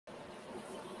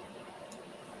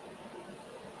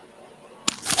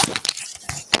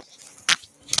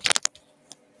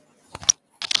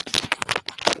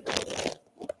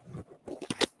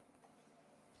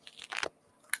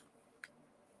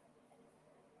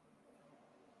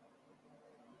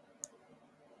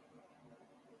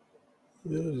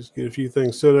Yeah, just get a few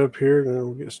things set up here and then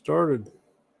we'll get started.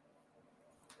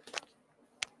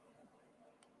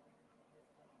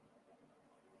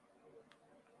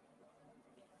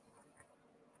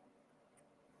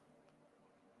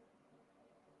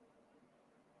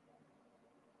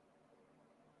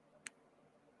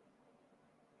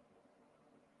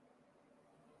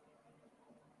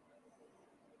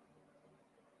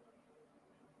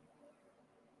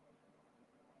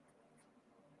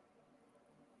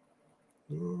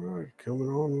 All right, coming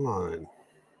online.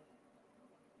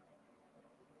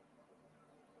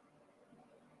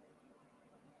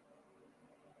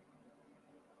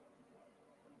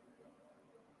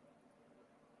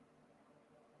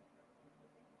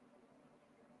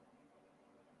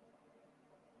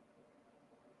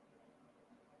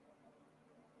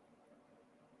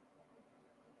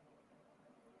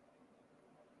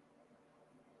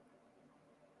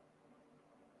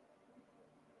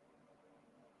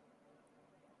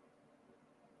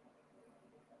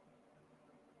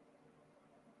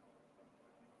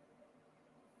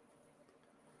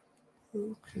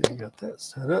 Okay, got that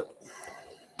set up.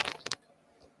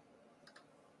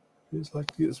 Just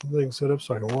like to get some things set up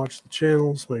so I can watch the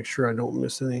channels, make sure I don't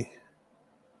miss any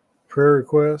prayer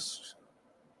requests.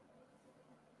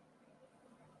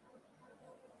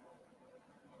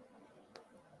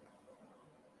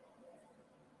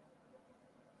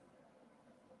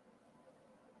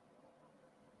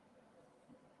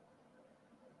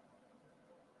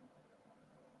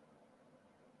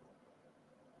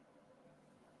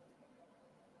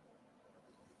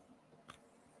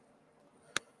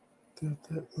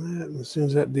 That, and as soon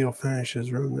as that deal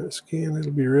finishes, run that scan,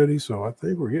 it'll be ready. So I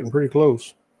think we're getting pretty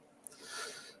close.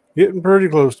 Getting pretty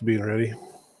close to being ready.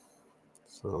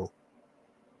 So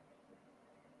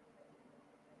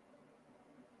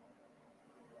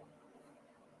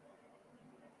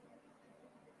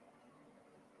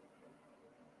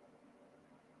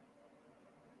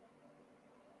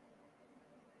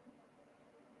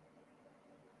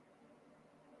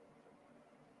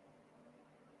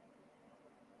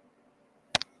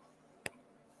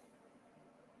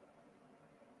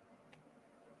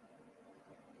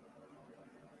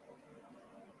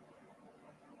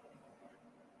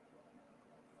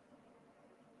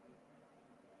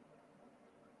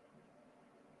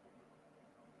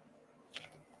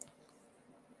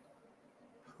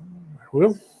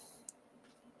well,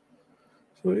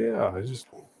 so yeah,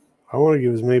 I want to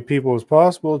give as many people as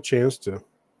possible a chance to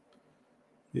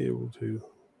be able to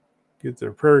get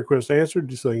their prayer requests answered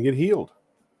just so they can get healed.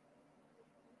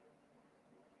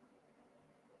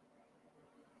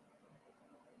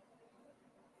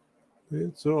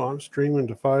 And so I'm streaming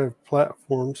to 5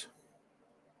 platforms.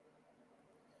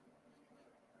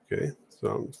 Okay,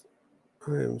 so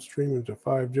I am streaming to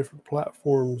 5 different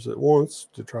platforms at once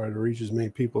to try to reach as many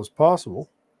people as possible.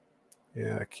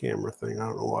 Yeah, camera thing. I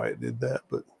don't know why it did that,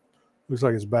 but looks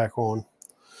like it's back on.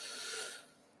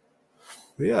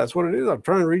 But yeah, that's what it is. I'm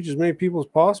trying to reach as many people as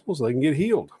possible so they can get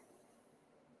healed.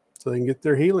 So they can get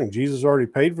their healing. Jesus already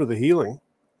paid for the healing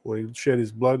when he shed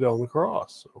his blood on the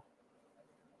cross. So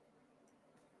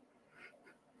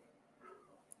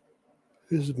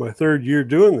this is my 3rd year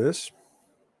doing this.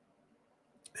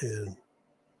 And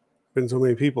been so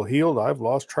many people healed, I've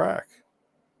lost track.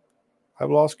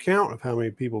 I've lost count of how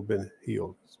many people have been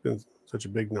healed. It's been such a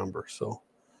big number. So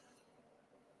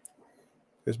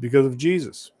it's because of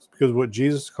Jesus. It's because of what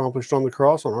Jesus accomplished on the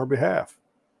cross on our behalf.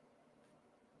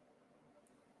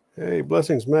 Hey,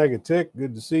 blessings, Magatic.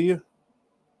 Good to see you.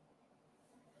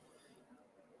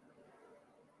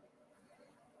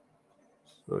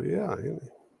 So yeah,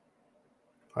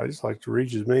 I just like to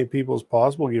reach as many people as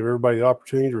possible, give everybody the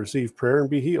opportunity to receive prayer and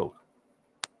be healed.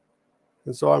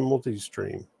 And so I'm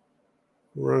multi-stream.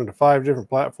 We're running to 5 different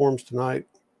platforms tonight.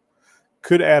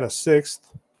 Could add a 6th.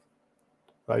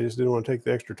 I just didn't want to take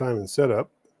the extra time in setup.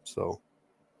 So,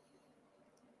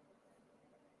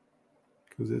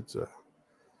 because it's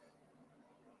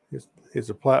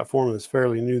a platform that's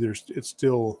fairly new. It's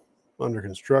still under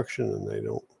construction, and they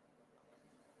don't.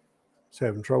 It's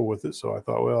having trouble with it. So I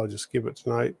thought, well, I'll just skip it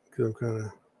tonight because I'm kind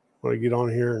of want to get on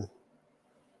here and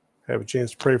have a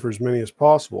chance to pray for as many as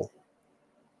possible.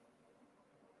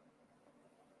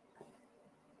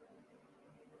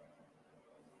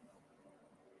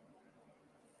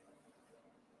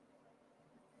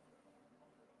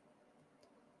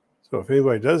 So if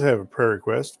anybody does have a prayer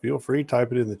request, feel free to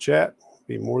type it in the chat.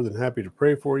 Be more than happy to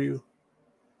pray for you.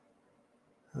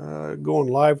 Going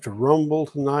live to Rumble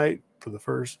tonight for the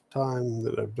first time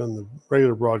that I've done the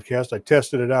regular broadcast. I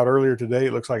tested it out earlier today.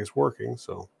 It looks like it's working.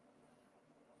 So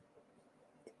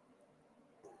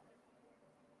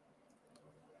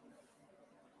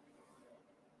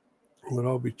But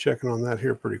I'll be checking on that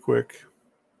here pretty quick.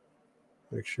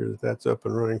 Make sure that that's up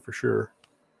and running for sure.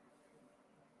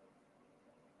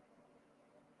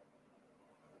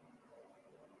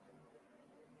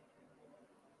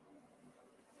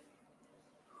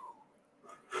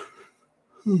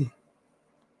 Yeah,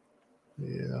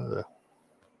 the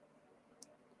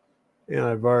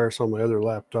antivirus on my other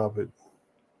laptop, it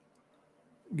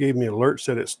gave me an alert,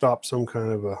 said it stopped some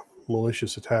kind of a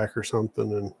malicious attack or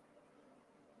something, and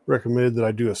recommended that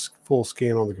I do a full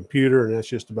scan on the computer, and that's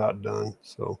just about done.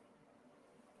 So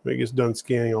when it gets done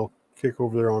scanning, I'll kick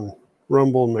over there on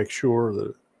Rumble and make sure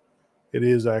that it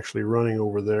is actually running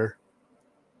over there.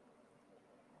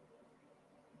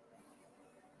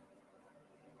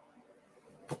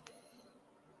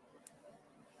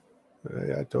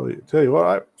 I tell you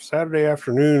what, Saturday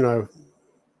afternoon, I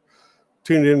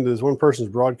tuned into this one person's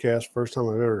broadcast, first time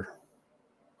I've ever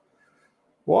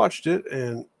watched it,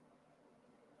 and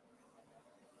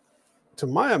to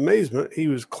my amazement, he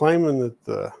was claiming that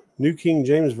the New King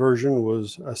James Version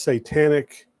was a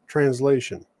satanic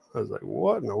translation. I was like,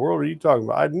 what in the world are you talking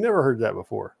about? I'd never heard that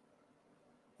before.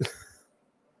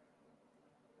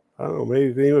 I don't know,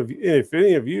 maybe if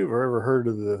any of you have ever heard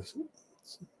of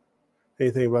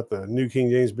anything about the New King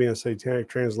James being a satanic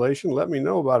translation, let me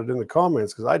know about it in the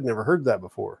comments, because I'd never heard that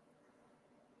before.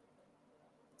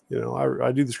 You know,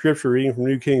 I do the scripture reading from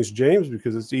New King James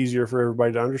because it's easier for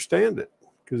everybody to understand it,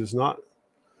 because it's not,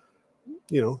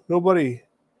 you know, nobody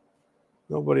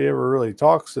ever really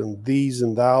talks in these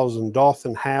and thous and doth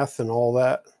and hath and all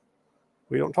that.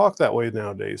 We don't talk that way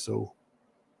nowadays. So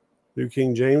New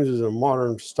King James is a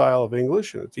modern style of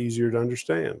English, and it's easier to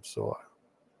understand. So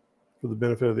for the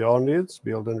benefit of the audience, to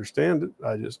be able to understand it,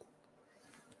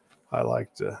 I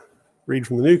like to read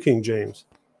from the New King James.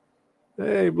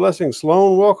 Hey, blessings,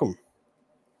 Sloan, welcome.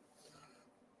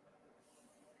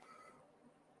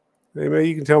 Hey, maybe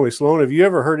you can tell me, Sloan, have you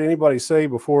ever heard anybody say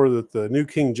before that the New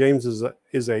King James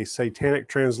is a satanic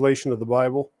translation of the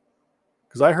Bible?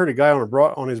 Because I heard a guy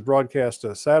on his broadcast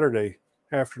Saturday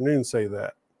afternoon say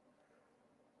that.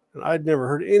 And I'd never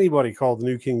heard anybody call the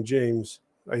New King James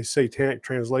a satanic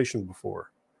translation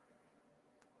before.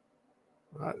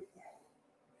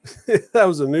 That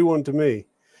was a new one to me.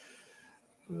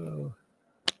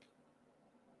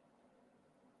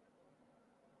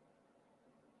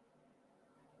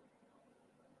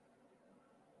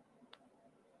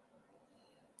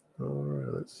 All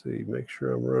right, let's see. Make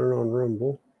sure I'm running on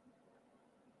Rumble.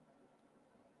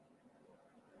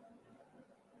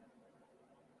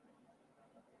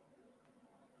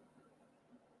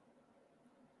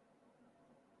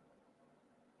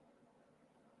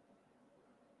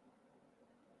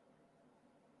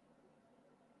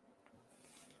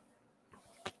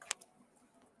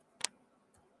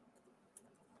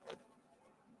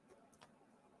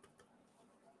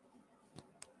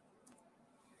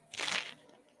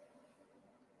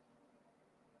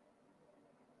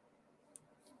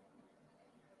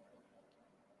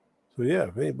 So yeah,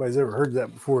 if anybody's ever heard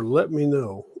that before, let me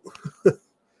know.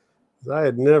 I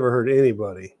had never heard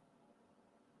anybody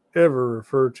ever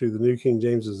refer to the New King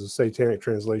James as a satanic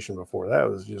translation before. That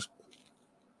was just,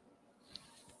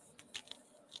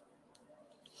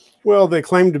 well, they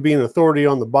claim to be an authority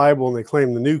on the Bible, and they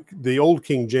claim the Old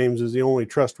King James is the only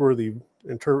trustworthy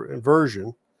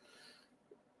version.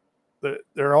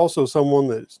 They're also someone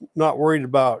that's not worried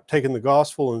about taking the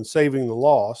gospel and saving the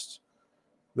lost.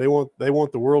 They want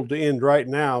the world to end right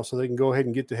now so they can go ahead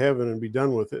and get to heaven and be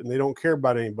done with it, and they don't care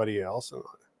about anybody else. And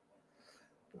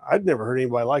I'd never heard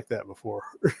anybody like that before.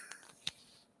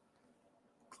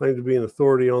 Claim to be an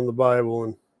authority on the Bible,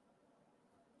 and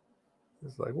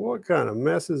it's like, what kind of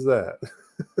mess is that?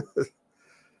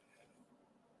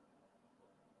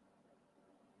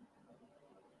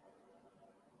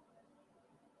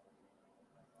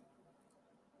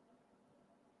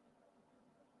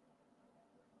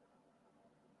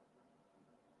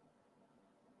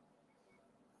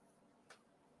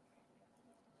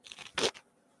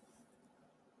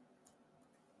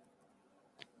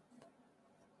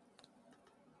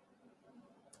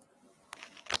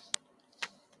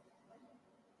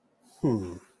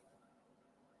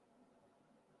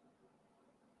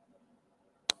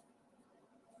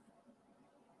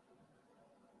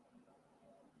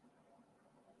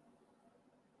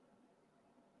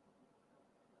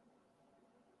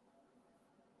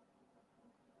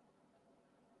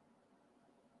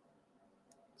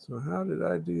 So how did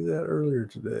I do that earlier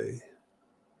today?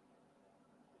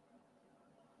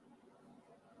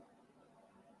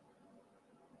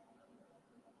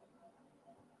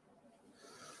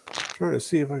 I'm trying to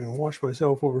see if I can watch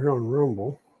myself over here on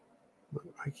Rumble, but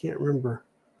I can't remember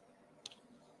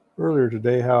earlier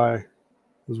today how I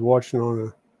was watching on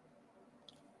a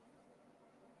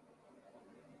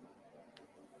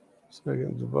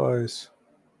second device.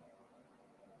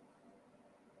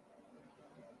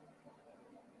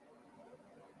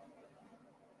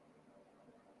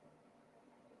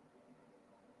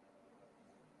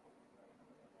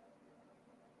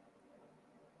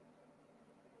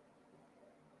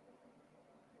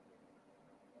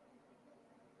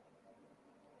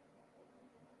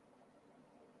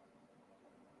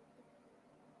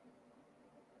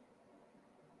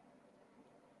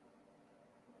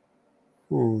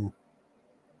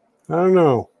 I don't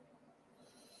know.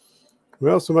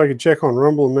 Well, somebody could check on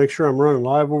Rumble and make sure I'm running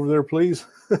live over there, please.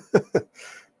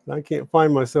 I can't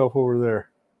find myself over there.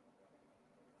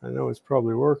 I know it's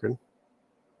probably working.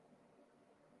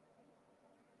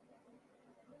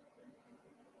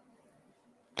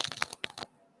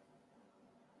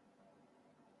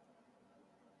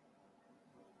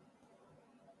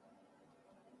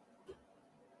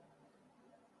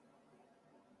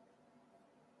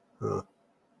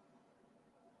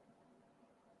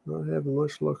 Not having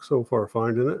much luck so far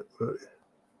finding it, but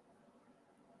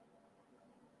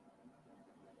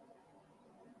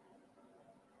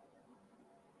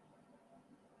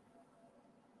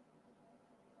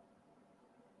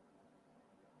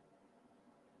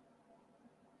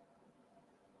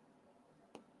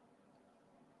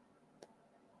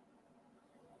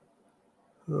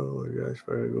oh my gosh, if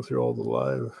I gotta go through all the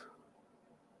live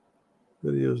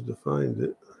videos to find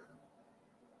it.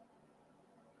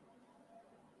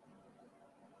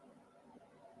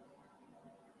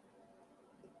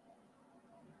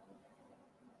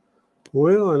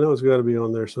 Well, I know it's got to be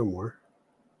on there somewhere.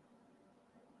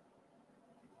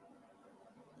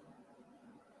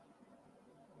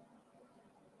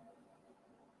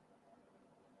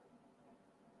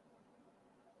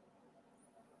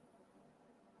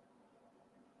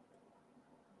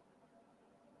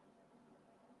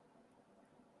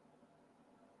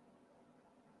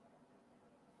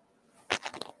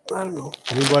 I don't know.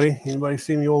 Anybody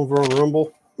see me over on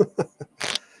Rumble?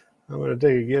 I'm going to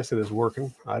take a guess that it's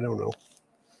working. I don't know.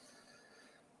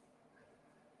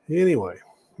 Anyway,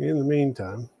 in the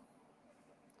meantime,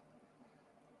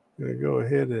 I'm going to go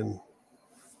ahead and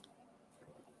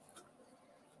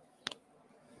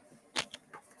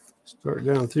start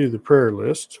down through the prayer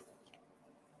list.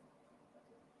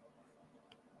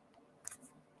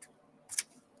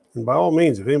 And by all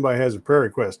means, if anybody has a prayer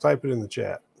request, type it in the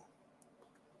chat.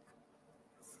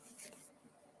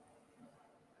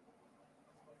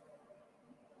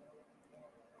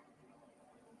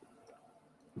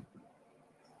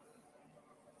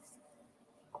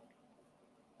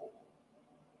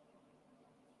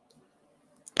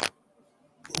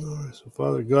 All right, so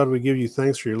Father God, we give you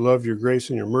thanks for your love, your grace,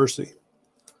 and your mercy.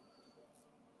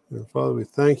 And Father, we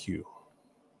thank you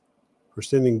for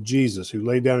sending Jesus, who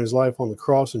laid down his life on the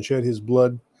cross and shed his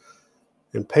blood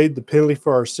and paid the penalty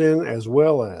for our sin, as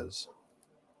well as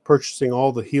purchasing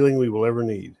all the healing we will ever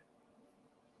need.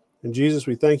 And Jesus,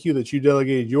 we thank you that you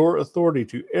delegated your authority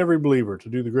to every believer to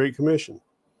do the Great Commission.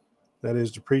 That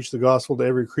is, to preach the gospel to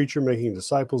every creature, making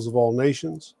disciples of all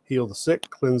nations, heal the sick,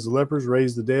 cleanse the lepers,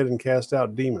 raise the dead, and cast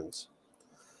out demons.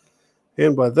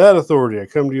 And by that authority, I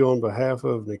come to you on behalf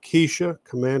of Nikisha.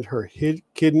 Command her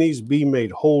kidneys be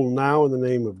made whole now in the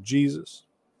name of Jesus.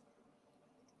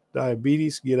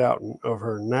 Diabetes, get out of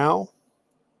her now.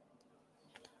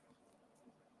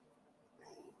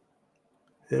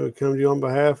 And we come to you on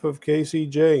behalf of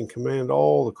KCJ and command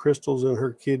all the crystals in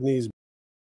her kidneys.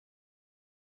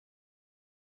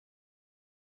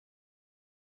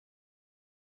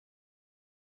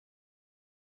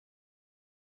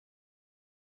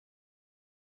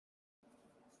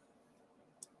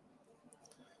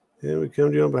 And we come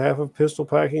to you on behalf of Pistol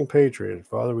Packing Patriot.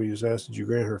 Father, we just ask that you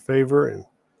grant her favor in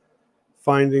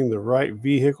finding the right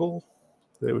vehicle,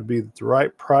 that it would be at the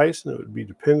right price, and it would be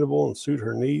dependable and suit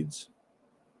her needs.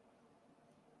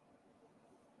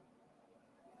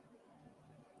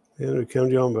 And we come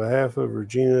to you on behalf of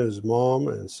Regina's mom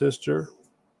and sister.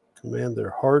 Command their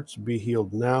hearts be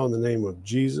healed now in the name of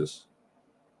Jesus.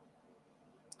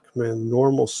 Command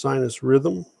normal sinus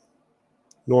rhythm,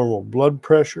 normal blood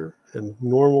pressure, and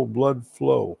normal blood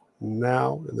flow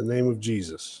now in the name of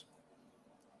Jesus.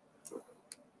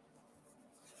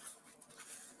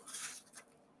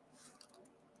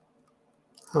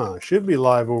 Should be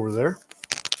live over there.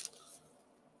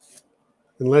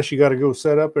 Unless you got to go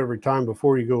set up every time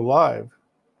before you go live.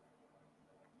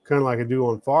 Kind of like I do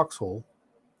on Foxhole.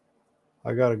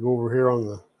 I got to go over here on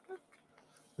the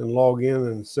and log in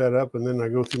and set up, and then I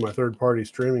go through my third-party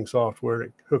streaming software and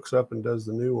it hooks up and does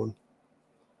the new one.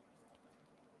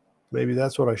 Maybe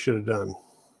that's what I should have done.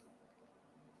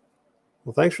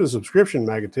 Well, thanks for the subscription,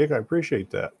 Magatic. I appreciate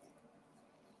that.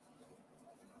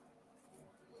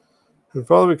 And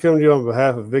Father, we come to you on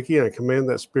behalf of Vicky, and I command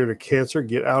that spirit of cancer,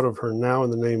 get out of her now in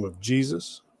the name of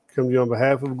Jesus. Come to you on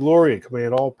behalf of Gloria,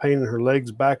 command all pain in her legs,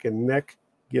 back, and neck,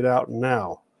 get out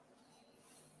now.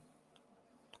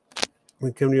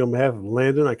 We come to you on behalf of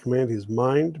Landon. I command his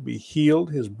mind to be healed,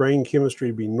 his brain chemistry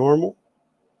to be normal.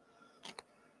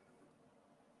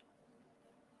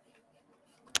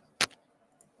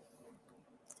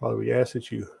 Father, we ask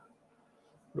that you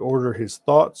order his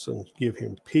thoughts and give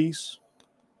him peace.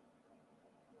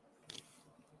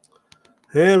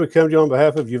 And we come to you on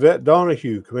behalf of Yvette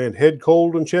Donahue. Command head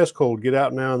cold and chest cold, get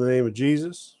out now in the name of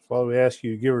Jesus. Father, we ask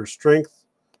you to give her strength.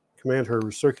 Command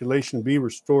her circulation be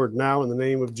restored now in the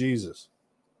name of Jesus.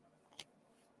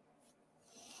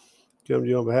 Come to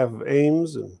you on behalf of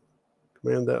Ames and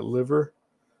command that liver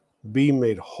be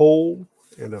made whole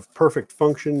and of perfect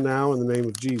function now in the name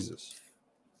of Jesus.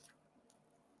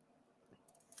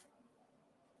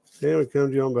 And we come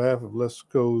to you on behalf of Let's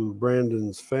Go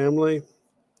Brandon's family.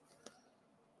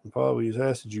 And Father, we just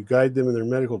ask that you guide them in their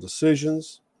medical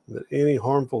decisions, that any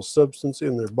harmful substance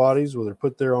in their bodies, whether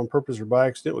put there on purpose or by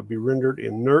accident, would be rendered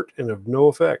inert and of no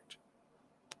effect.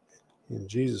 In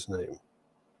Jesus' name.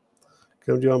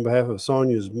 Come to you on behalf of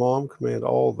Sonia's mom. Command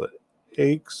all the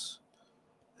aches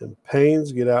and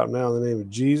pains get out now in the name of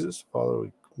Jesus. Father,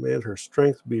 we command her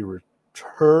strength be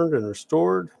returned and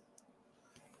restored.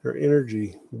 Her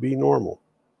energy be normal.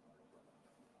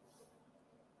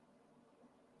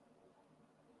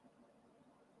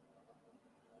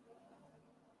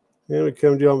 And we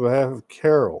come to you on behalf of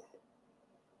Carol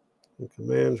and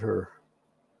command her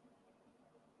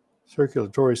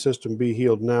circulatory system be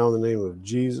healed now in the name of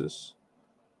Jesus.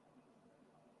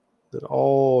 That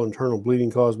all internal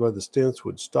bleeding caused by the stents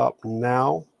would stop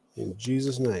now in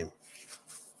Jesus' name.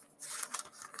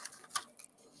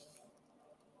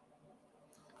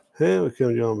 And we come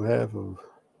to you on behalf of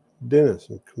Dennis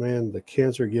and command the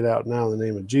cancer get out now in the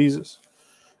name of Jesus.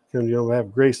 Come to you on behalf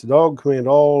of Grace the dog. Command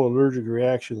all allergic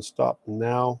reactions stop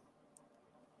now.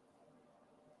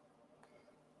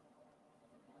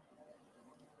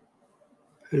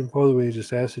 And Father, we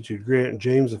just ask that you grant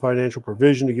James the financial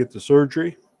provision to get the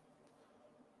surgery.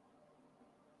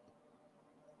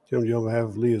 Come to you on behalf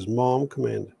of Leah's mom.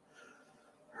 Command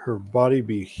her body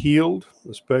be healed,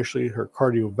 especially her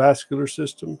cardiovascular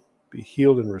system, be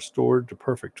healed and restored to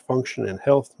perfect function and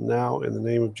health now in the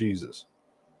name of Jesus.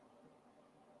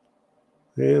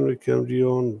 And we come to you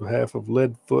on behalf of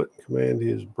Leadfoot. Command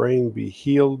his brain be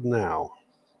healed now.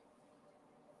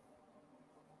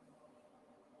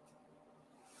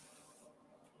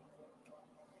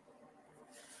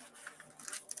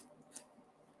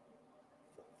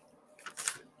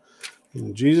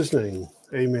 In Jesus' name,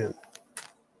 amen.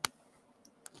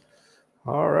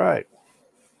 All right.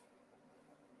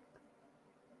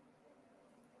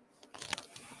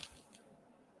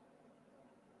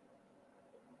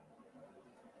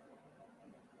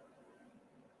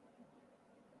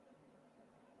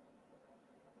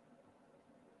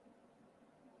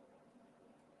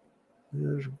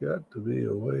 There's got to be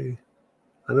a way.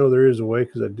 I know there is a way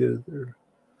because I did it there.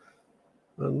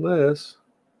 Unless...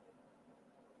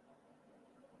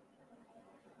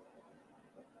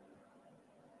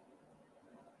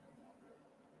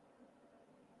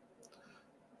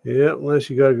 yeah, unless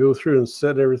you got to go through and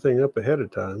set everything up ahead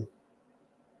of time.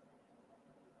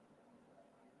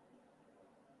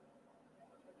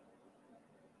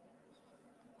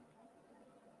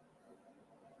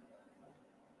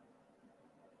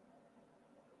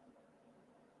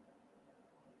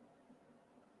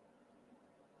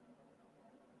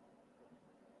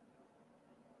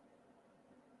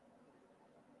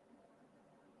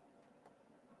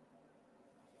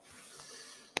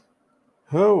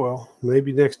 Oh, well,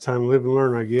 maybe next time, live and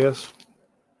learn, I guess.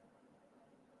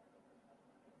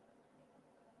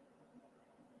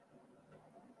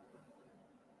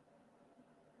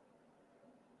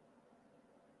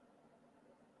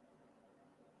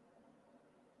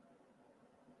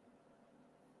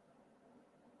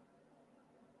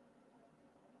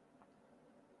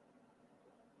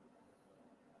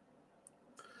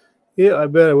 Yeah, I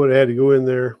bet I would have had to go in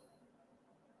there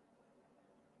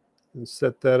and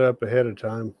set that up ahead of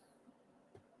time.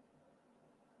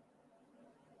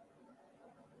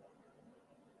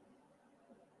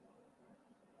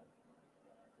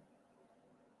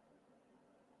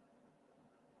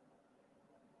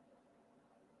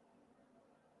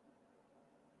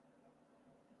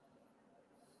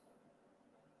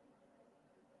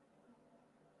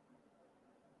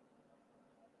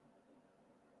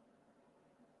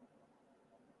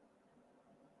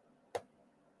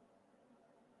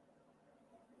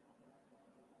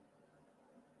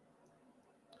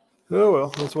 Oh, well,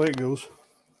 that's the way it goes.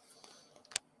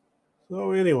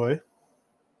 So anyway,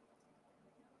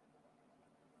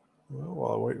 well,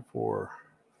 while I wait for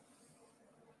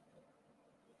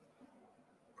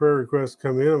prayer requests to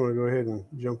come in, I'm going to go ahead and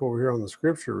jump over here on the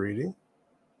scripture reading.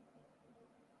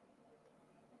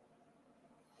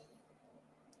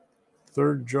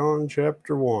 3 John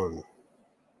chapter 1.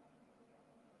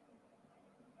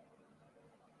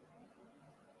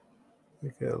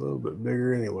 Make that a little bit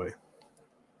bigger anyway.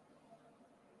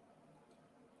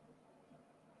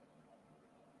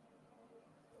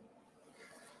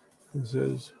 It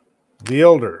says, the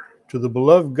elder, to the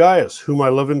beloved Gaius, whom I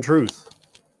love in truth.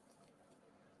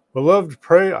 Beloved,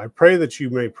 I pray that you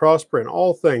may prosper in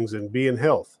all things and be in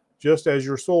health, just as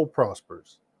your soul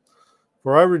prospers.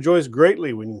 For I rejoice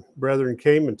greatly when brethren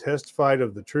came and testified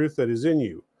of the truth that is in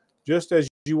you, just as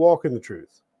you walk in the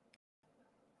truth.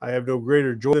 I have no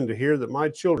greater joy than to hear that my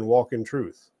children walk in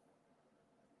truth.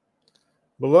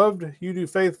 Beloved, you do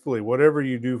faithfully whatever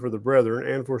you do for the brethren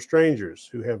and for strangers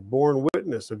who have borne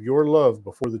witness of your love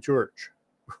before the church.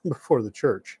 Before the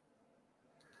church.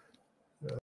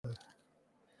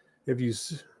 If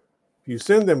you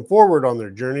send them forward on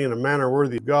their journey in a manner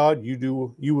worthy of God,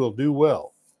 you will do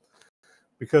well,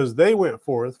 because they went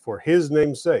forth for his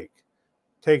name's sake,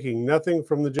 taking nothing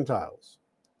from the Gentiles.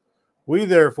 We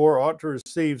therefore ought to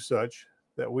receive such,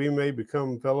 that we may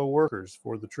become fellow workers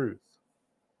for the truth.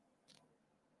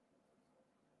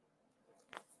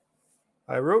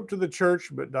 I wrote to the church,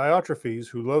 but Diotrephes,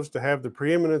 who loves to have the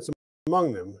preeminence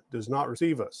among them, does not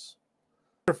receive us.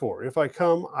 Therefore, if I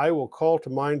come, I will call to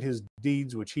mind his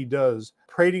deeds which he does,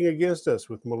 prating against us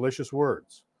with malicious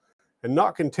words. And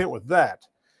not content with that,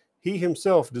 he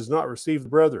himself does not receive the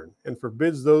brethren, and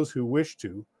forbids those who wish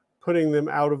to, putting them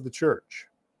out of the church.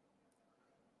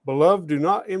 Beloved, do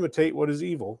not imitate what is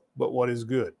evil, but what is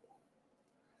good.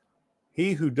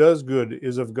 He who does good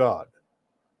is of God,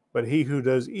 but he who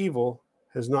does evil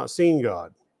has not seen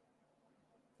God.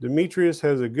 Demetrius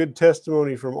has a good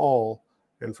testimony from all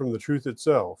and from the truth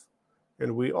itself,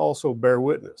 and we also bear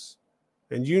witness.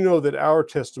 And you know that our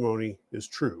testimony is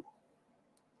true.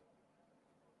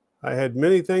 I had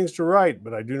many things to write,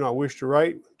 but I do not wish to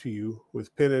write to you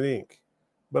with pen and ink.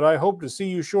 But I hope to see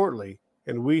you shortly,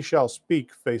 and we shall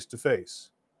speak face to face.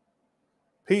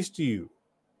 Peace to you.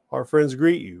 Our friends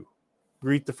greet you.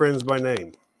 Greet the friends by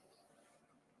name.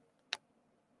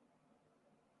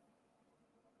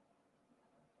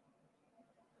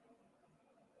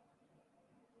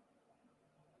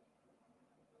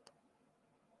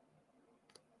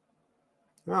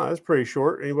 Oh, that's pretty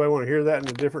short. Anybody want to hear that in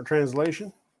a different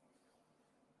translation?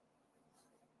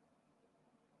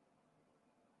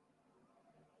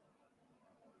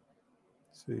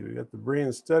 Let's see, we got the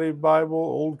Berean Study Bible,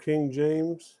 Old King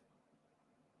James,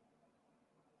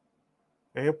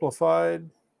 Amplified.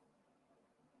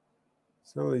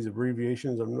 Some of these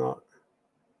abbreviations I'm not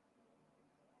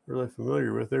really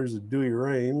familiar with. There's a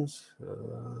Douay-Rheims.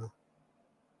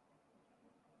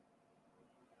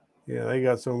 Yeah, they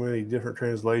got so many different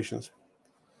translations.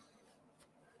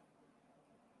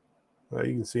 You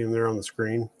can see them there on the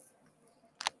screen.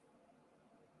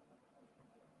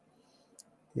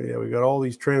 Yeah, we got all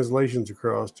these translations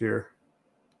across here.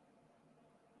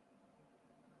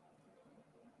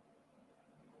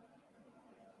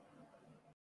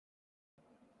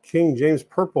 King James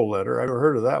Purple Letter. I've never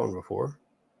heard of that one before.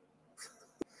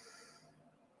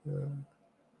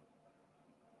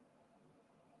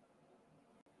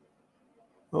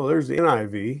 Oh, there's the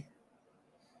NIV.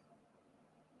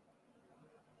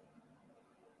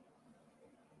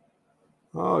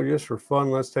 Oh, just for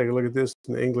fun, let's take a look at this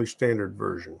in the English Standard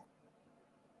Version.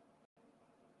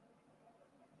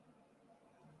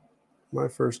 My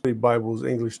first Bible is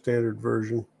English Standard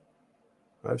Version.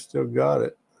 I've still got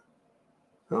it.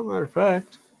 As a matter of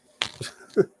fact,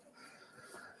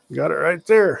 got it right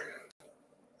there.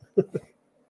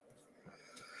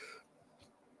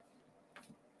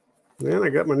 Then I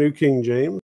got my New King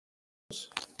James.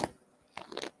 Got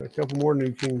a couple more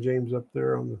New King James up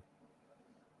there on the,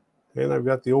 and I've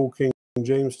got the Old King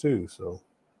James too. So,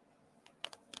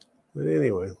 but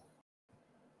anyway,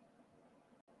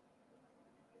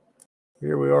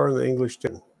 here we are in the English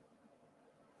Standard.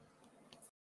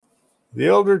 The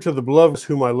elder to the beloved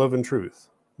whom I love in truth.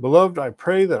 Beloved, I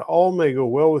pray that all may go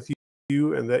well with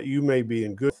you, and that you may be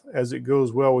in good as it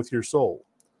goes well with your soul.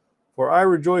 For I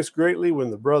rejoice greatly when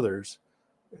the brothers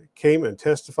came and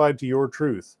testified to your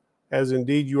truth, as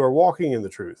indeed you are walking in the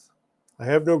truth. I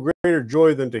have no greater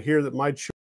joy than to hear that my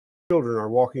children are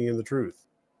walking in the truth.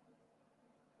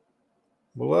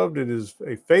 Beloved, it is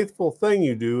a faithful thing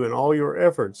you do in all your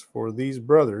efforts for these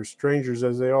brothers, strangers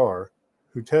as they are,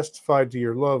 who testified to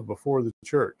your love before the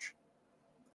church.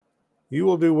 You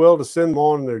will do well to send them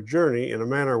on their journey in a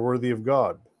manner worthy of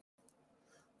God.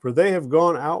 For they have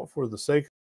gone out for the sake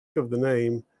of the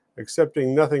name,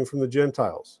 accepting nothing from the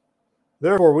Gentiles.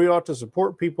 Therefore, we ought to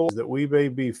support people that we may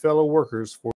be fellow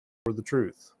workers for the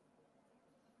truth.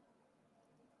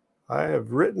 I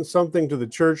have written something to the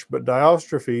church, but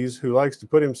Diotrephes, who likes to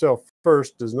put himself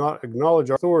first, does not acknowledge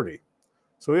our authority.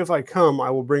 So if I come, I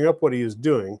will bring up what he is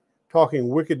doing, talking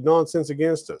wicked nonsense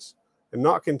against us. And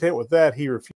not content with that, he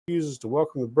refuses to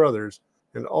welcome the brothers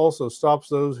and also stops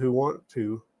those who want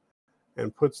to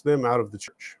and puts them out of the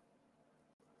church.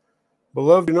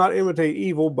 Beloved, do not imitate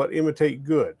evil, but imitate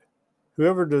good.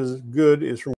 Whoever does good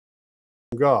is from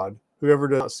God. Whoever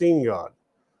does not see God.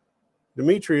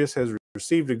 Demetrius has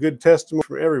received a good testimony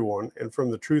from everyone and from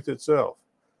the truth itself.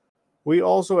 We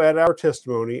also add our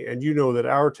testimony, and you know that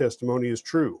our testimony is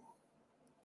true.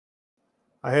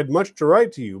 I had much to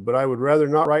write to you, but I would rather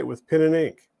not write with pen and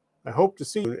ink. I hope to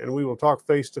see you, and we will talk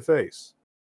face to face.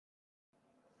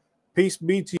 Peace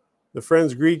be to you. The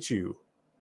friends greet you.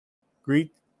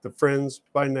 Greet the friends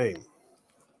by name.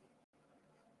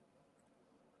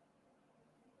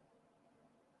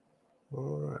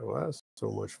 All right, well, that's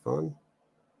so much fun.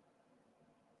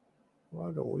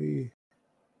 Why don't we...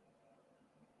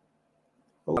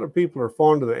 A lot of people are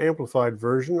fond of the amplified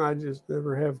version. I just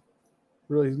never have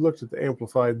really looked at the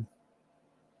amplified.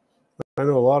 I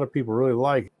know a lot of people really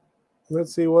like it.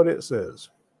 Let's see what it says.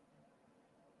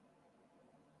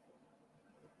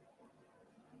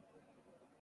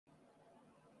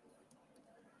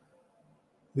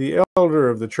 The elder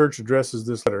of the church addresses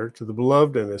this letter to the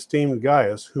beloved and esteemed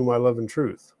Gaius, whom I love in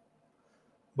truth.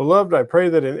 Beloved, I pray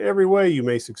that in every way you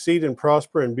may succeed and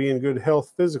prosper and be in good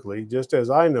health physically, just as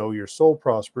I know your soul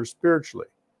prospers spiritually.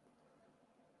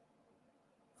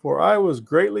 For I was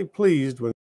greatly pleased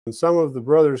when some of the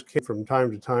brothers came from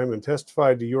time to time and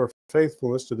testified to your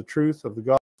faithfulness to the truth of the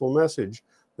gospel message,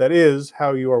 that is,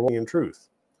 how you are walking in truth.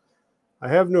 I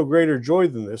have no greater joy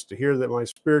than this, to hear that my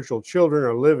spiritual children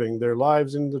are living their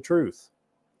lives in the truth.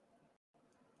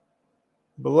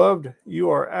 Beloved, you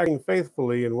are acting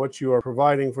faithfully in what you are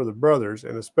providing for the brothers,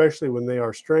 and especially when they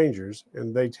are strangers,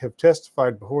 and they have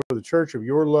testified before the church of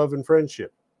your love and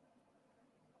friendship.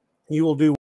 You will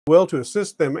do well to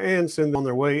assist them and send them on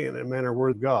their way in a manner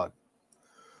worthy of God.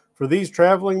 For these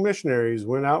traveling missionaries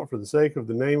went out for the sake of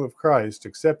the name of Christ,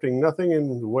 accepting nothing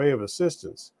in the way of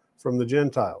assistance from the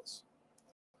Gentiles.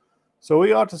 So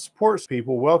we ought to support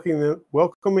people,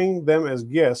 welcoming them as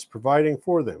guests, providing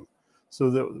for them, so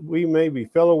that we may be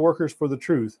fellow workers for the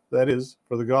truth, that is,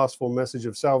 for the gospel message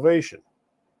of salvation.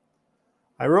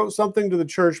 I wrote something to the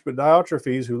church, but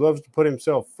Diotrephes, who loves to put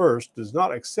himself first, does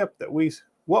not accept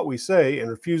what we say and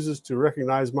refuses to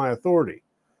recognize my authority.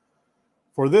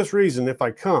 For this reason, if I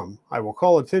come, I will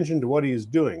call attention to what he is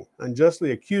doing,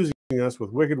 unjustly accusing us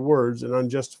with wicked words and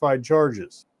unjustified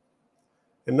charges.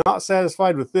 And not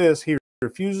satisfied with this, he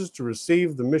refuses to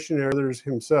receive the missionaries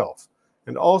himself,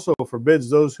 and also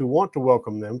forbids those who want to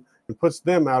welcome them and puts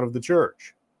them out of the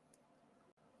church.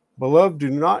 Beloved, do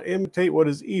not imitate what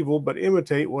is evil, but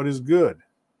imitate what is good.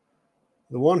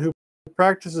 The one who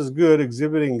practices good,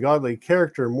 exhibiting godly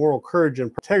character, moral courage, and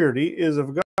integrity, is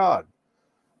of God.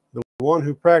 The one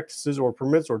who practices or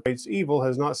permits or hates evil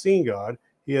has not seen God.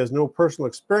 He has no personal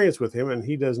experience with him, and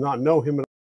he does not know him at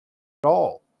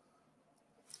all.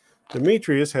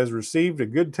 Demetrius has received a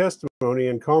good testimony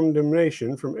and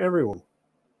condemnation from everyone.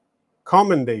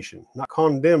 Commendation, not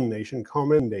condemnation,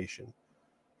 commendation.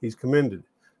 He's commended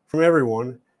from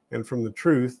everyone and from the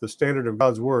truth, the standard of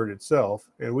God's word itself,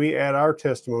 and we add our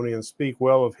testimony and speak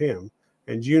well of him,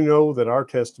 and you know that our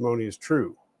testimony is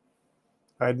true.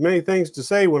 I had many things to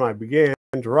say when I began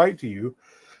to write to you,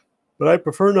 but I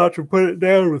prefer not to put it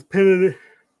down with pen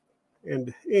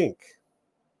and ink.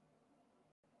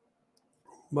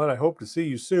 But I hope to see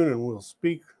you soon, and we'll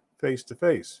speak face to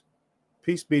face.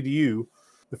 Peace be to you.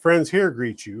 The friends here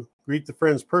greet you. Greet the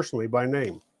friends personally by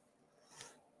name.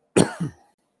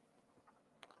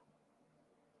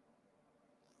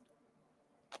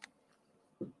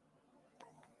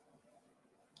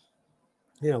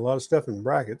 Yeah, a lot of stuff in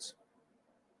brackets.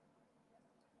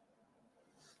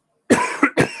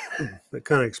 That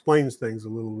kind of explains things a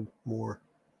little more.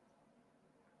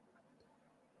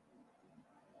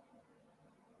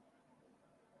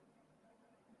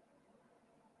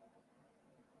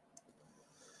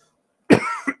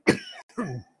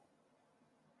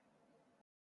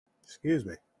 Excuse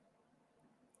me.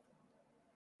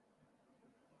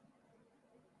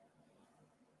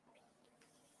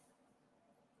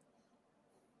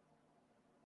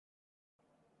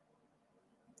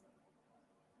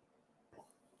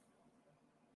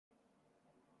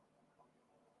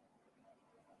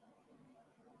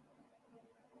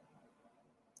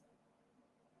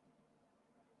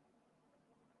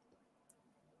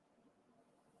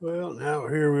 Well, now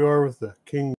here we are with the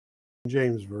King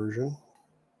James Version.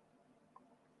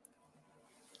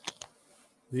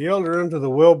 The elder unto the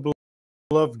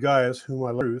well-beloved Gaius, whom I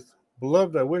love truth,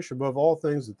 beloved, I wish above all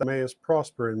things that thou mayest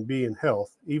prosper and be in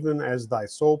health, even as thy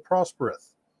soul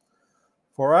prospereth.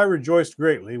 For I rejoiced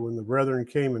greatly when the brethren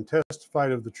came and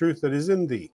testified of the truth that is in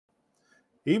thee,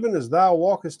 even as thou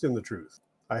walkest in the truth.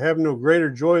 I have no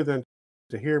greater joy than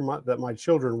to hear that my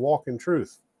children walk in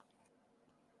truth.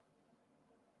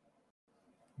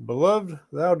 Beloved,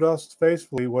 thou dost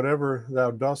faithfully whatever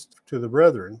thou dost to the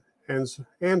brethren and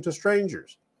to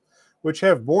strangers, which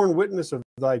have borne witness of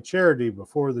thy charity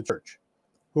before the church,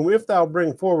 whom if thou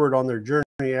bring forward on their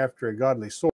journey after a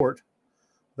godly sort,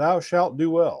 thou shalt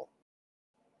do well.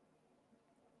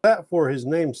 That for his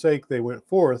name's sake they went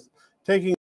forth,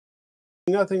 taking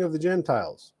nothing of the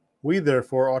Gentiles. We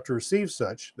therefore ought to receive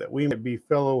such, that we might be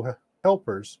fellow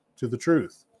helpers to the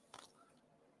truth.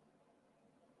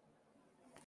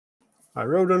 I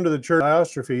wrote unto the church,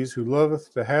 Diotrephes, who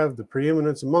loveth to have the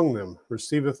preeminence among them,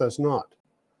 receiveth us not.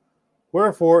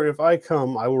 Wherefore, if I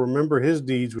come, I will remember his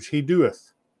deeds which he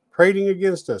doeth, prating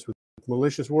against us with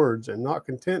malicious words, and not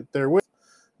content therewith,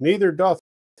 neither doth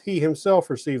he himself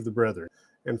receive the brethren,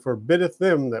 and forbiddeth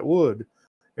them that would,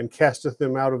 and casteth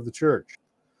them out of the church.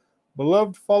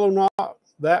 Beloved, follow not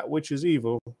that which is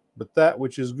evil, but that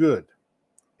which is good.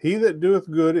 He that doeth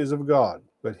good is of God,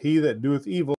 but he that doeth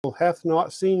evil hath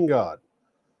not seen God.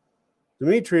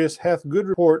 Demetrius hath good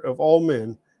report of all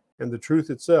men, and the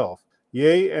truth itself.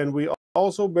 Yea, and we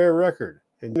also bear record,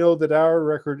 and know that our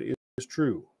record is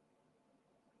true.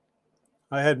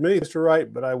 I had many things to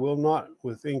write, but I will not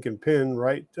with ink and pen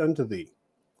write unto thee.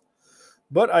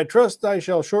 But I trust I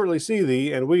shall shortly see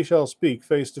thee, and we shall speak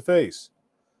face to face.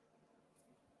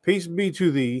 Peace be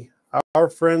to thee. Our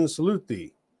friends salute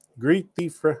thee. Greet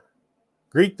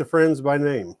the friends by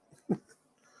name.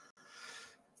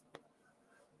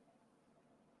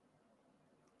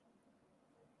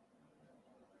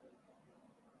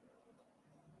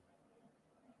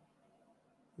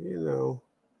 You know,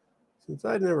 since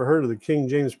I'd never heard of the King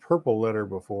James Purple Letter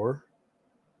before,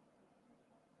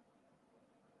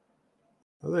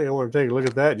 I think I want to take a look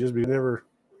at that just because I never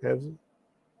have it.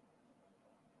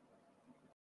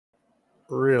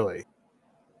 Really?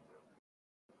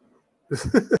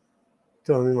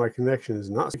 Telling me my connection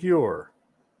is not secure.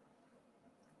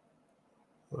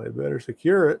 Well, I better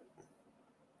secure it.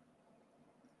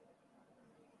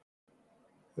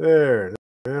 There.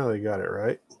 Now they got it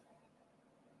right.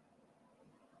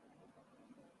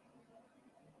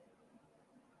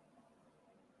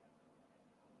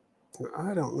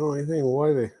 I don't know anything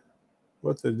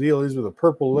what the deal is with the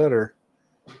Purple Letter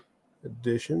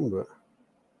edition, but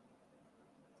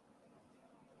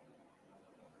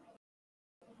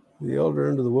the elder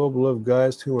unto the well-beloved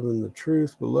Gaius, whom in the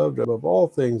truth, beloved above all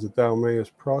things, that thou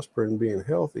mayest prosper and be in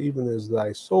health, even as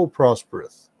thy soul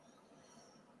prospereth.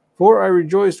 For I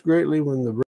rejoiced greatly when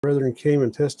the brethren came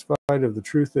and testified of the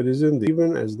truth that is in thee,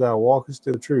 even as thou walkest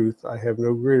in the truth. I have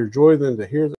no greater joy than to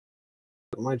hear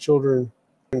that my children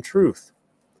in truth.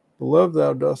 Beloved,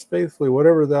 thou dost faithfully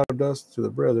whatever thou dost to the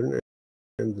brethren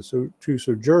and to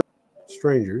sojourn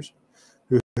strangers,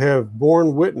 who have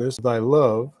borne witness of thy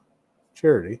love,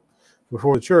 charity,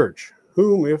 before the church,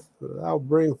 whom if thou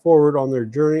bring forward on their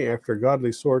journey after a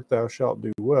godly sort, thou shalt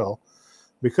do well,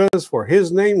 because for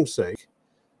his name's sake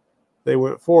they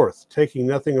went forth, taking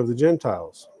nothing of the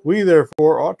Gentiles. We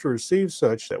therefore ought to receive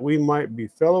such, that we might be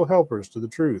fellow helpers to the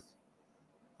truth.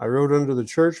 I wrote unto the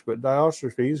church, but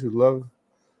Diotrephes, who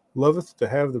loveth to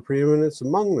have the preeminence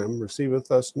among them, receiveth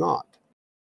us not.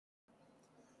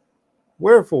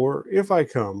 Wherefore, if I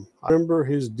come, I remember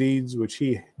his deeds which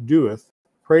he doeth,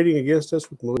 prating against us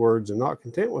with words, and not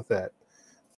content with that,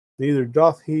 neither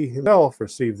doth he himself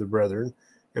receive the brethren,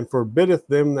 and forbiddeth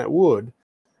them that would,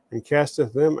 and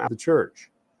casteth them out of the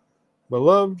church.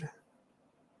 Beloved,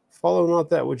 follow not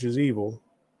that which is evil,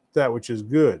 that which is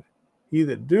good. He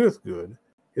that doeth good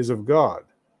is of God,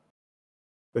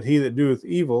 but he that doeth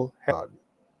evil hath God.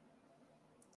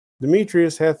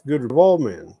 Demetrius hath good of all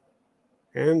men,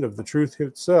 and of the truth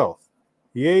itself.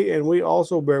 Yea, and we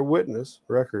also bear witness,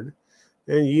 record,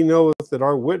 and ye know that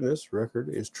our witness, record,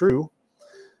 is true.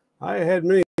 I had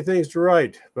many things to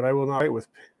write, but I will not write with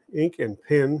ink and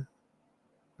pen.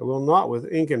 I will not with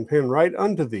ink and pen write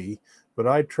unto thee, but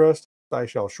I trust I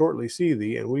shall shortly see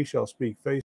thee, and we shall speak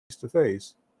face to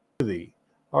face to thee.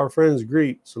 Our friends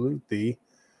salute thee.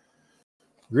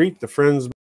 Greet the friends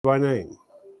by name.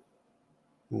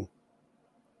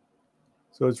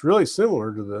 So it's really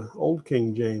similar to the old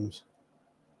King James.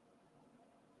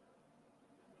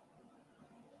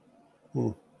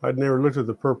 I'd never looked at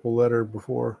the purple letter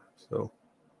before, so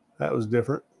that was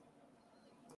different.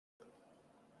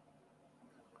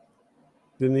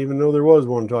 Didn't even know there was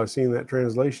one until I seen that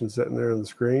translation sitting there on the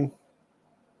screen.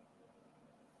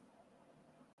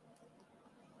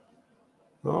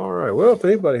 All right, well, if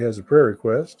anybody has a prayer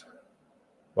request,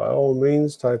 by all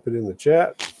means, type it in the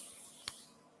chat.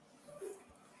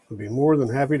 I'll be more than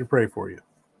happy to pray for you.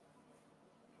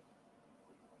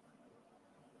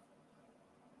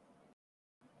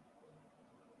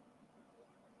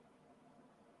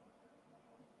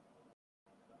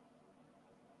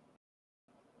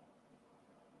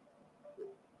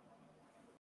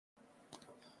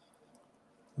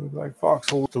 Looks like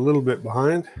Foxhole's a little bit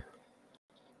behind.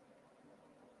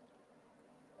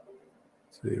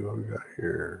 Let's see what we got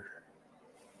here.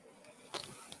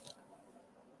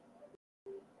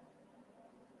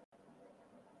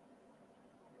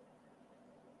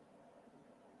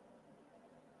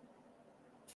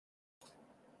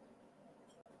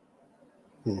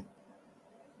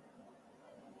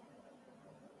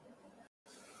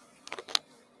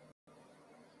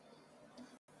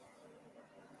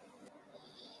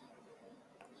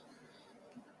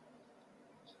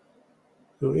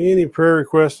 So any prayer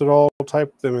requests at all,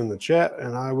 type them in the chat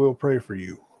and I will pray for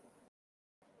you.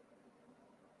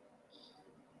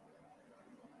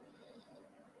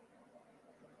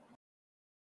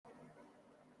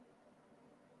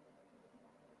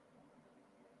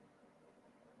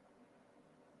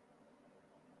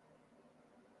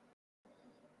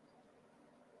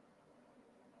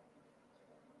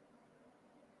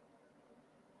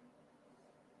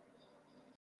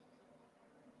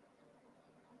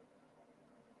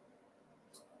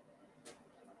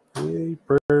 Any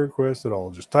prayer requests at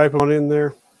all, just type them on in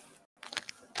there.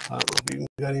 I don't know if you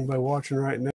got anybody watching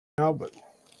right now, but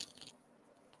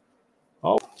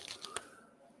I'll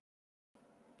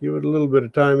give it a little bit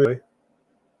of time anyway.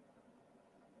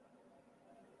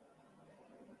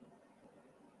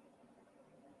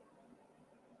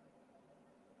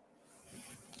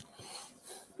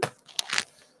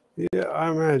 Yeah,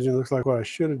 I imagine it looks like what I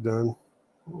should have done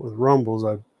with Rumbles.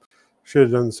 I should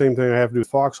have done the same thing I have to do with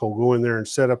Foxhole. Go in there and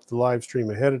set up the live stream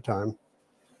ahead of time.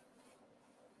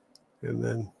 And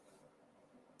then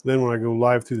when I go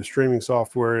live through the streaming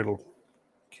software, it'll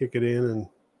kick it in and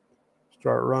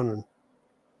start running.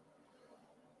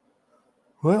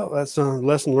 Well, that's a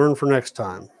lesson learned for next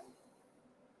time.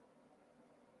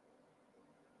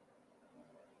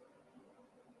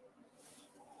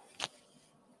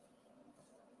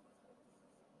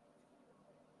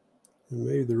 And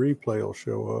maybe the replay will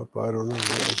show up. I don't know. Let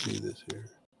me see this here.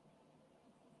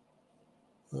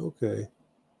 Okay.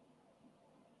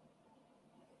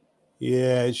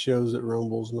 Yeah, it shows that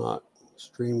Rumble's not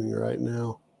streaming right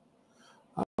now.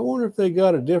 I wonder if they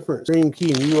got a different stream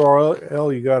key and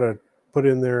URL you got to put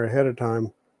in there ahead of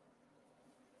time.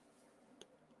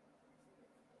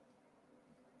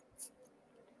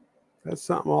 That's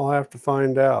something I'll have to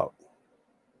find out.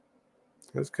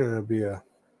 That's going to be a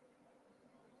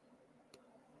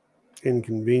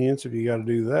inconvenience if you got to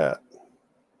do that.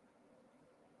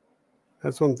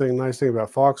 That's one thing, nice thing about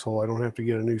Foxhole. I don't have to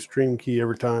get a new stream key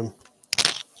every time.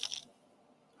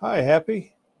 Hi,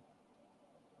 Happy.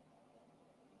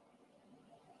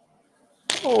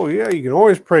 Oh, yeah, you can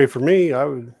always pray for me. I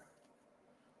would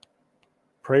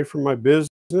pray for my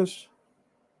business.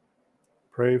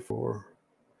 Pray for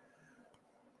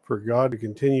God to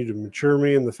continue to mature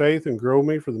me in the faith and grow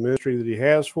me for the ministry that he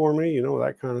has for me, you know,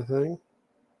 that kind of thing.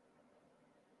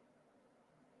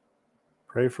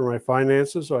 Pray for my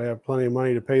finances so I have plenty of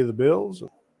money to pay the bills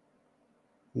and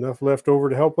enough left over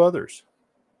to help others.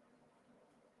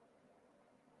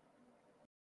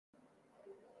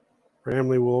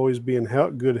 Family will always be in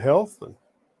good health. And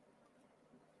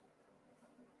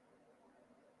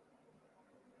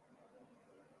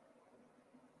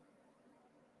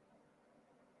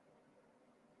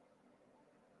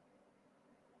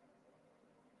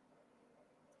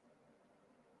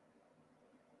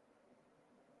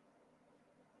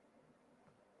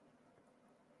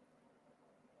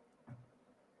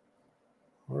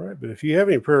all right, but if you have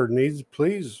any prayer needs,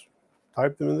 please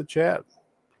type them in the chat.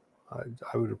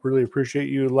 I would really appreciate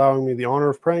you allowing me the honor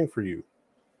of praying for you.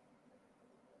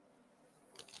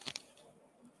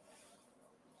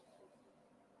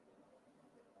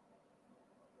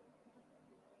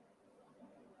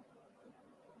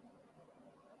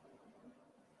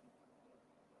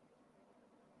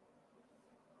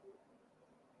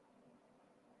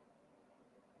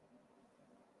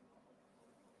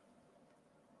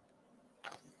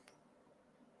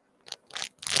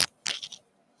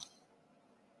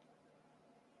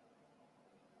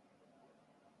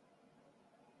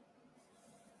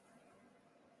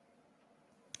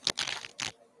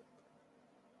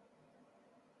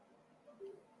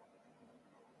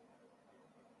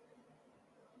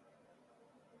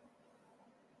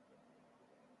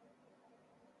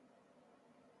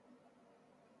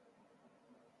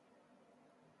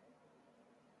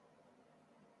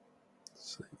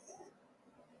 Let's see.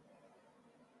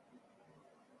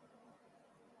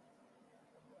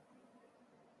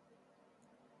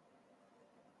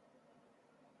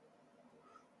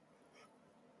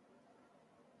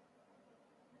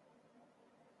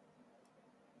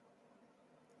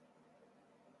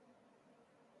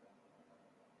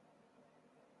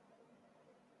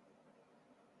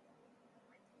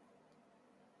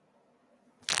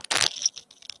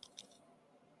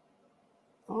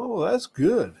 Oh, that's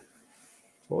good.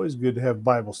 It's always good to have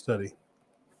Bible study.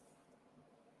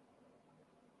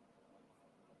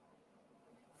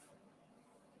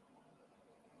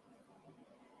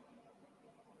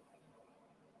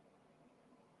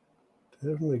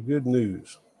 Definitely good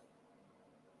news.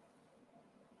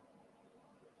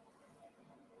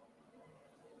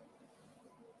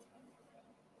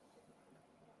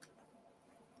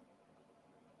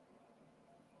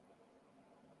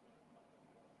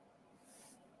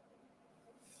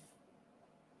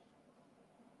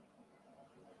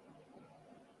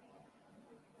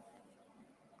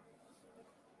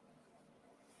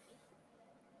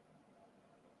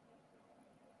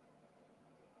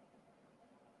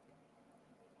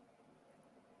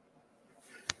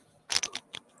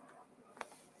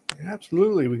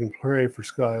 Absolutely, we can pray for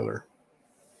Skylar.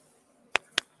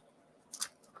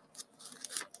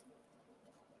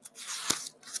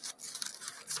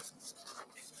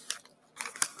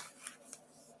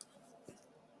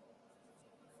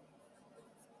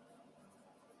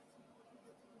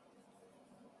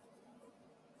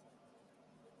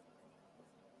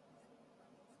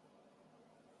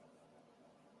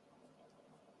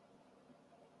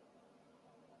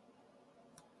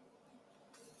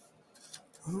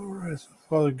 All right, so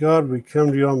Father God, we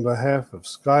come to you on behalf of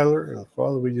Skylar, and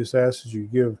Father, we just ask that you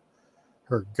give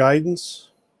her guidance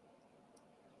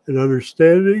and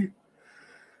understanding.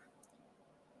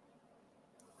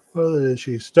 Father, as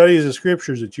she studies the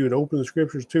scriptures, that you would open the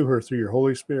scriptures to her through your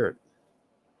Holy Spirit,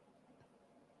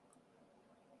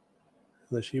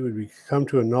 and that she would come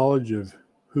to a knowledge of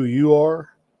who you are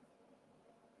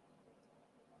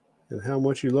and how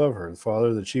much you love her.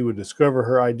 Father, that she would discover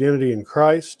her identity in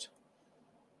Christ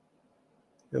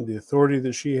and the authority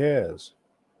that she has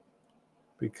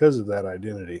because of that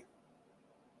identity.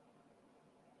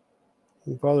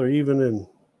 And Father, even in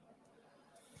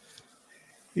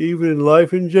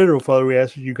life in general, Father, we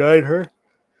ask that you guide her,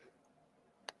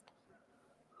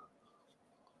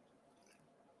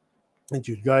 that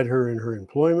you'd guide her in her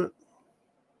employment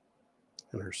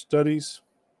and her studies,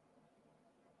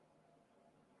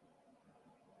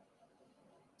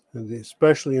 and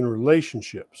especially in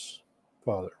relationships,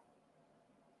 Father.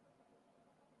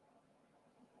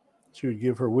 She would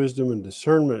give her wisdom and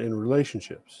discernment in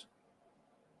relationships.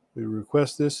 We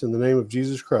request this in the name of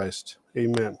Jesus Christ.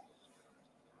 Amen.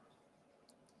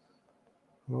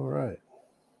 All right.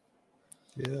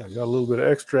 Yeah, I got a little bit of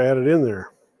extra added in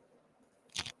there.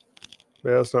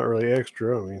 Well, it's not really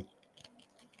extra. I mean, it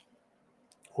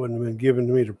wouldn't have been given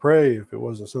to me to pray if it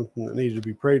wasn't something that needed to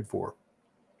be prayed for.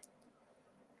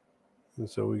 And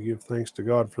so we give thanks to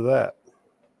God for that.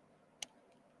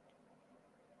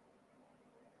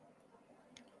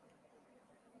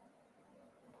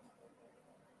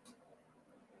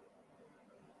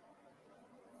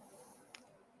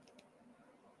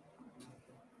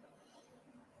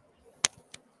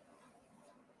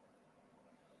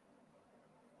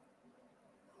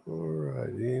 All right,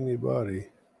 anybody?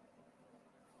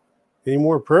 Any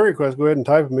more prayer requests, go ahead and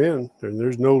type them in.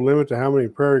 There's no limit to how many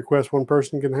prayer requests one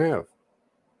person can have.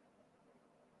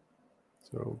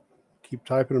 So keep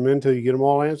typing them in until you get them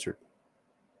all answered.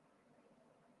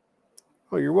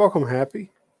 Oh, you're welcome,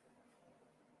 Happy.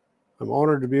 I'm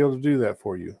honored to be able to do that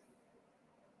for you.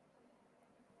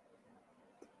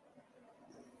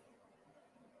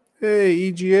 Hey,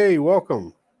 EGA,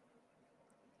 welcome.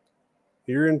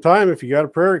 You're in time. If you got a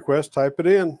prayer request, type it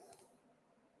in.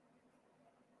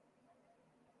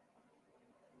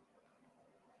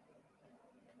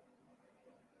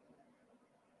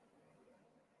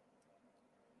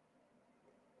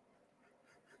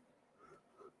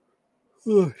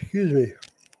 Oh, excuse me.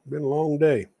 Been a long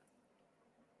day.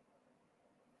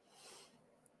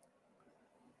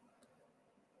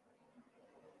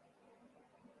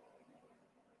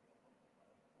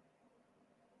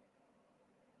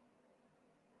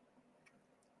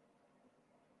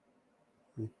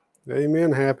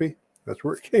 Amen, Happy. That's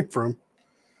where it came from.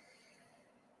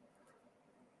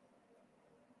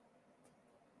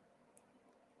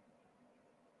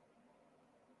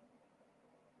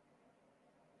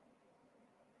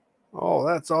 Oh,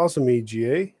 that's awesome,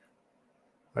 EGA.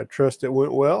 I trust it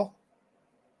went well.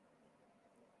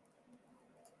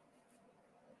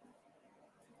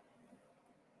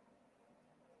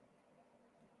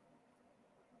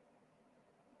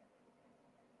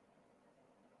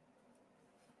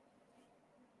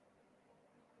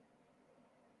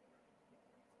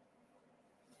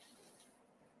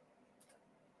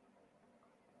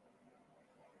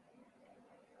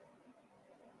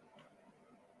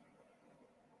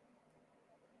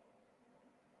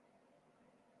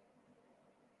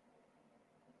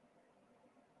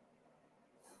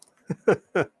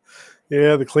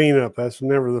 Yeah, the cleanup. That's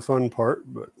never the fun part,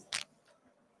 but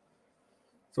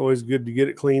it's always good to get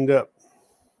it cleaned up.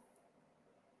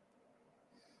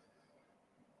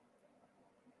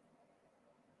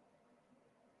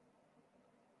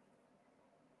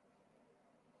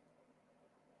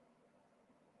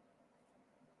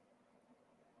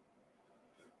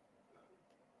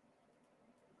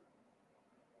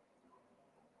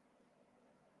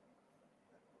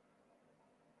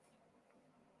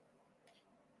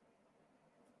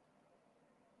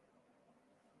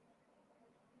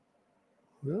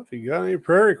 Well, if you got any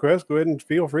prayer requests, go ahead and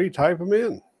feel free to type them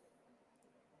in.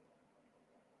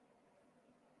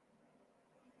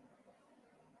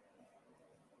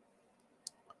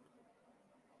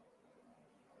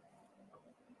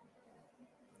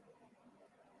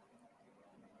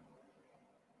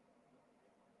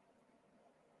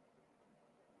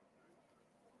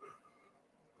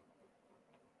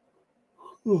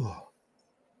 Oh,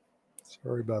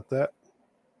 sorry about that.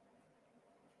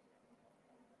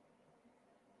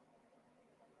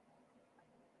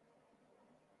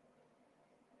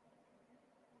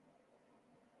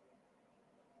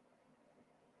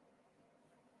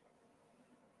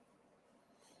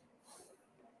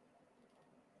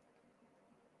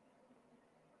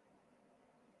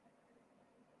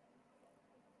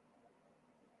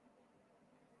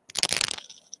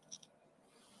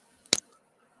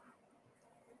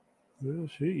 Well,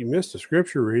 shoot, you missed a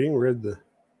scripture reading. Read the,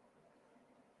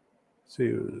 see,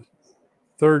 it was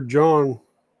 3 John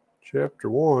chapter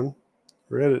 1.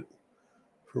 Read it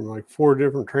from like 4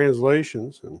 different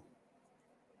translations. And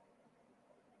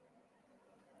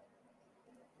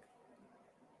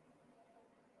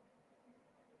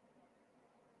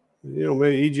you know,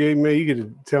 maybe EJ, maybe you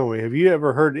could tell me, have you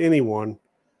ever heard anyone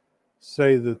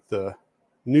say that the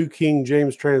New King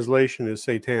James translation is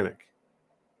satanic?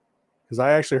 Because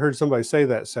I actually heard somebody say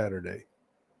that Saturday.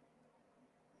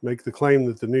 Make the claim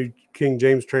that the New King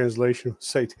James translation was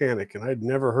satanic, and I'd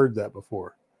never heard that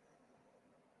before.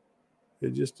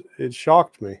 It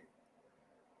shocked me.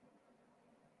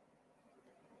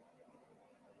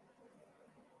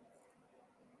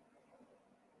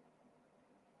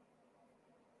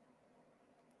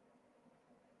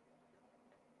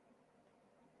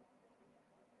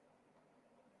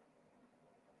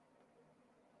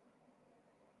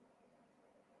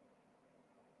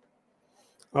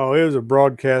 Oh, it was a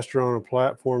broadcaster on a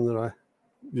platform that I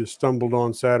just stumbled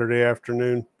on Saturday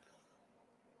afternoon.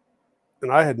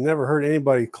 And I had never heard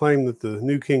anybody claim that the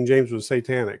New King James was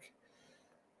satanic.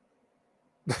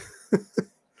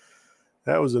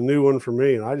 That was a new one for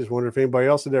me, and I just wondered if anybody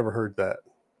else had ever heard that.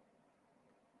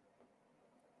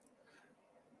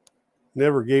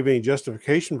 Never gave any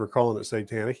justification for calling it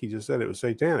satanic. He just said it was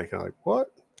satanic. I'm like,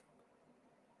 what?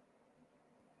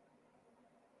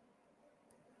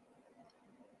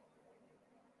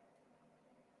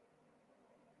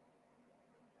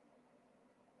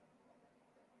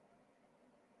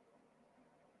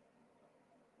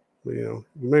 You know,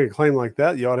 you make a claim like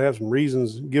that, you ought to have some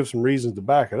reasons, give some reasons to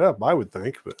back it up, I would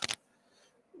think, but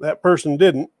that person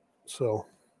didn't. So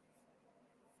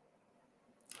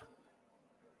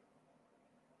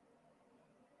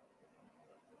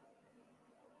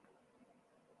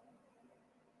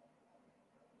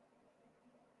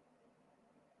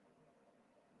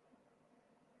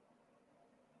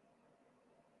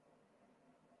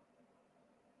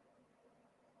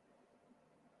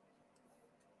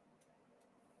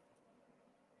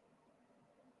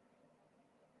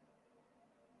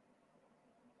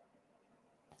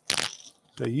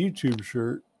a YouTube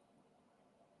shirt.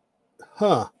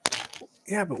 Huh.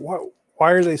 Yeah, but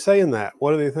why are they saying that?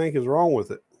 What do they think is wrong with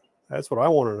it? That's what I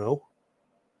want to know.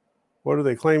 What are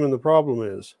they claiming the problem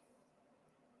is?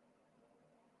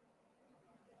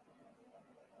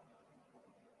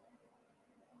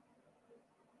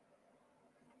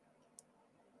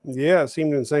 Yeah, it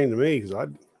seemed insane to me because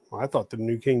I thought the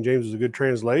New King James was a good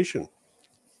translation.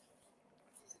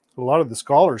 A lot of the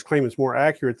scholars claim it's more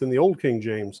accurate than the Old King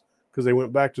James because they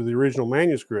went back to the original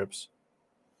manuscripts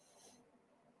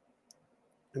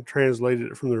and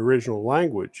translated it from the original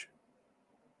language.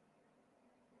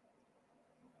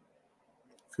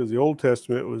 Because the Old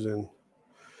Testament was in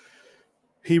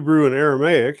Hebrew and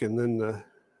Aramaic, and then the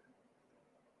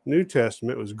New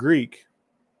Testament was Greek.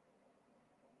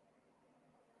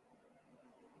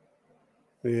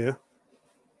 Yeah.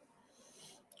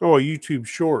 Oh, a YouTube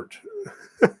short.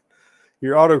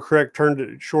 Your autocorrect turned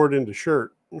it short into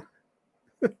shirt.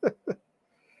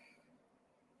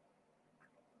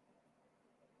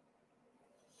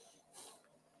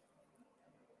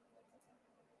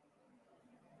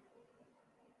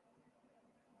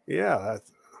 Yeah,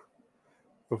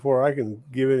 before I can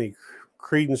give any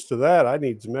credence to that, I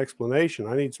need some explanation.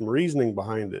 I need some reasoning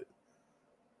behind it.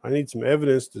 I need some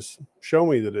evidence to show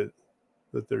me that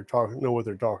they're know what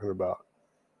they're talking about.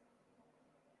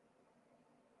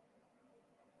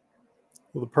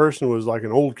 Well, the person was like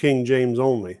an old King James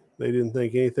only. They didn't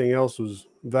think anything else was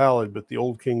valid but the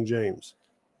old King James.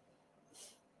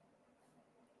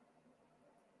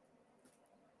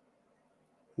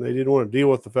 And they didn't want to deal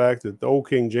with the fact that the old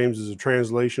King James is a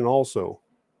translation also.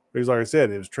 Because like I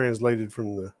said, it was translated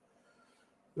from the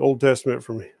Old Testament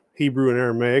from Hebrew and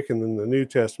Aramaic, and then the New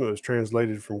Testament was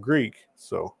translated from Greek.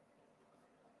 So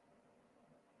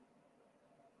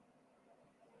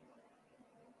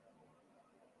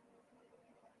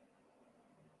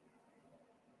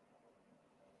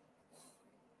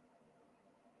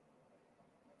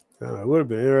it would have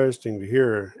been interesting to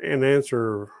hear an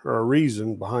answer or a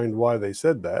reason behind why they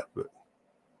said that, but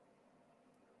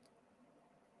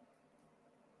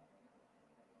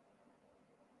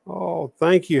oh,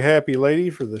 thank you, Happy Lady,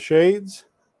 for the shades.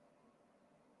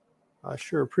 I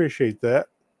sure appreciate that.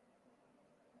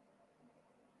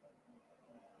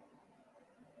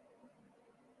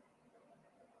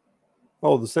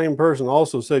 Oh, the same person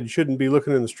also said you shouldn't be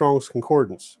looking in the Strong's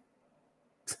Concordance.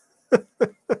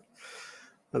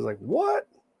 I was like, what?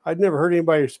 I'd never heard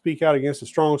anybody speak out against the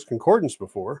Strong's Concordance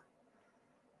before.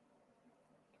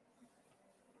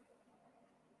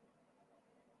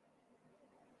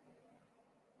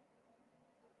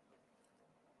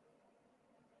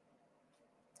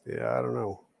 Yeah, I don't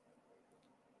know.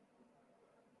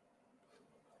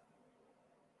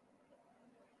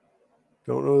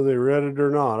 Don't know if they read it or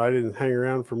not. I didn't hang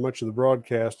around for much of the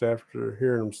broadcast after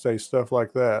hearing them say stuff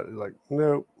like that. Like,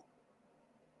 nope.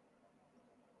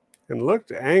 And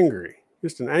looked angry.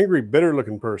 Just an angry,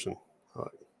 bitter-looking person.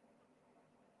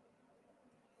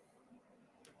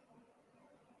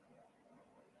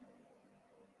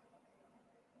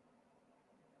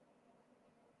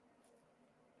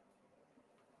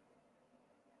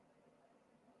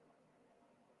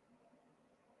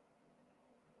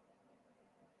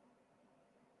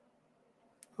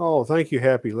 Oh, thank you,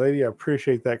 Happy Lady. I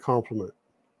appreciate that compliment.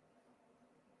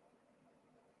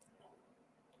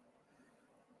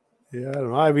 Yeah, I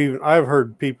don't know. I've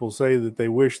heard people say that they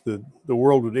wish that the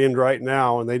world would end right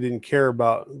now and they didn't care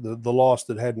about the lost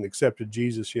that hadn't accepted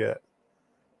Jesus yet.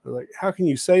 They're like, how can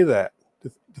you say that?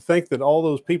 To think that all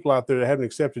those people out there that haven't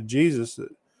accepted Jesus,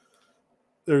 that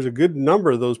there's a good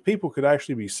number of those people could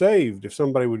actually be saved if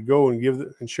somebody would go and give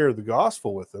and share the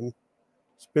gospel with them,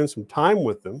 spend some time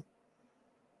with them.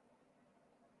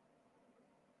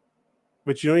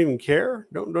 But you don't even care?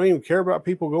 Don't even care about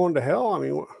people going to hell? I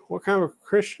mean, what kind of a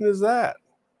Christian is that?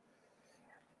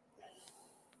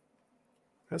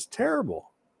 That's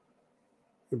terrible.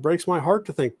 It breaks my heart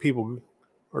to think people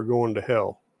are going to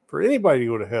hell. For anybody to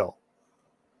go to hell.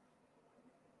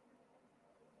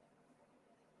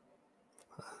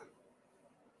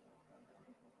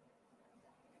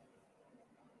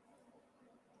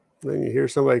 Then you hear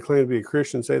somebody claim to be a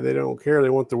Christian say they don't care. They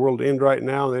want the world to end right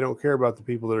now, and they don't care about the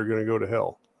people that are going to go to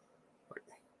hell.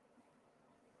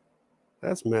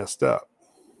 That's messed up.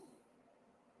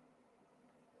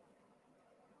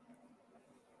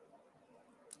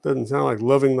 Doesn't sound like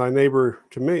loving thy neighbor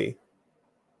to me.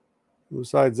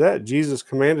 Besides that, Jesus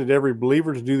commanded every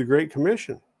believer to do the Great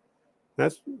Commission.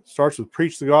 That starts with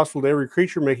preach the gospel to every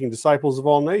creature, making disciples of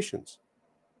all nations.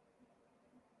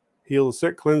 Heal the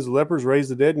sick, cleanse the lepers, raise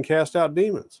the dead, and cast out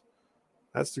demons.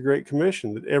 That's the Great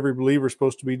Commission that every believer is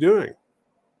supposed to be doing.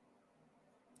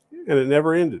 And it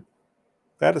never ended.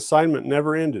 That assignment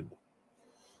never ended.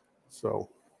 So,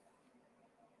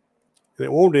 and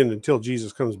it won't end until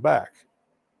Jesus comes back.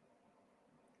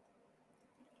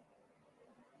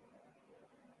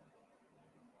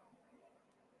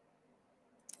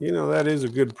 You know, that is a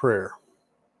good prayer.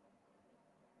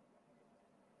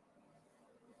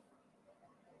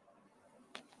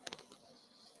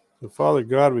 So, Father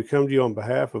God, we come to you on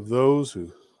behalf of those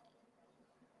who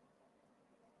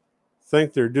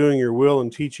think they're doing your will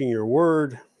and teaching your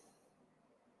word,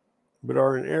 but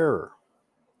are in error.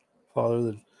 Father,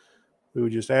 that we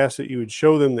would just ask that you would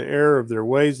show them the error of their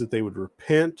ways, that they would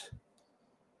repent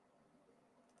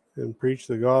and preach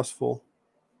the gospel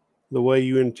the way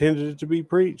you intended it to be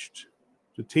preached,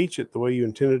 to teach it the way you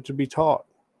intended it to be taught.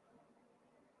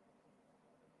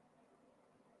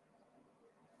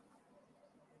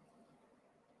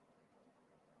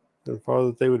 And Father,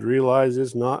 that they would realize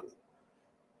it's not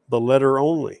the letter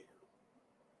only,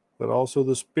 but also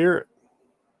the spirit.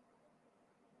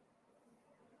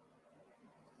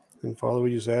 And Father,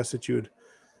 we just ask that you would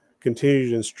continue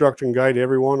to instruct and guide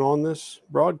everyone on this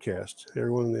broadcast,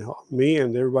 me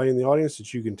and everybody in the audience,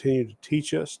 that you continue to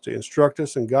teach us, to instruct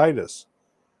us, and guide us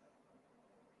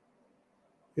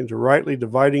into rightly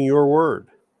dividing your word.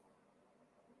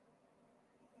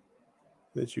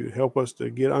 That you help us to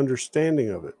get understanding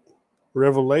of it,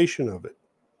 revelation of it,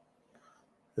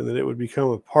 and that it would become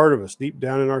a part of us deep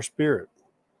down in our spirit,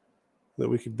 that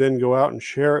we could then go out and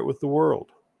share it with the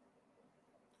world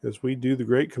as we do the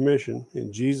Great Commission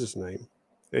in Jesus' name.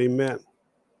 Amen.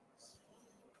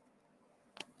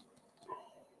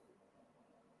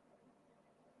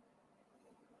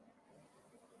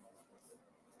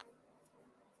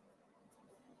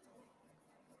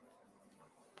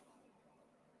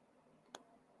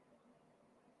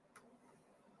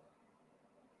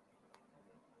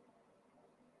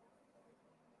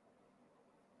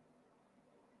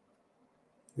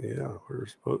 Yeah,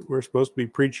 we're supposed to be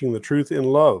preaching the truth in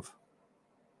love.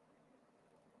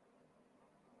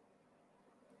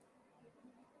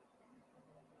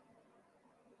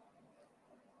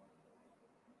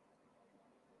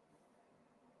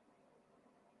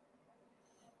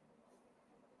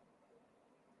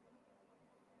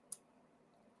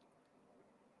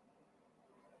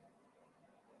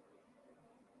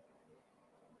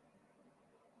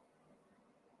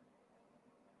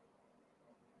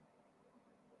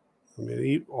 I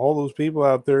mean, all those people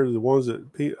out there, the ones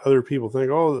that other people think,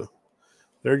 oh,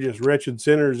 they're just wretched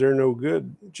sinners, they're no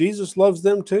good. Jesus loves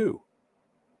them too.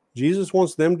 Jesus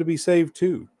wants them to be saved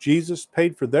too. Jesus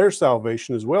paid for their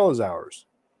salvation as well as ours.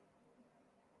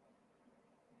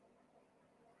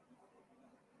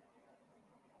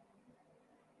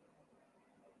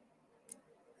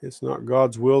 It's not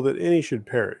God's will that any should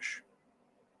perish,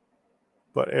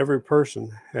 but every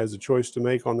person has a choice to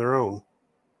make on their own,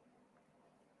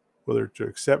 whether to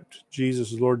accept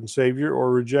Jesus as Lord and Savior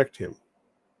or reject him.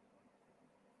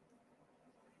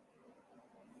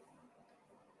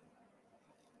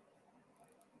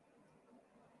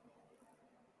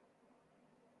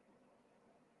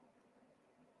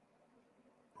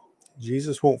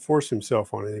 Jesus won't force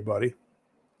himself on anybody.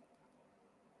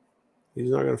 He's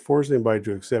not going to force anybody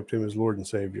to accept him as Lord and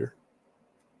Savior.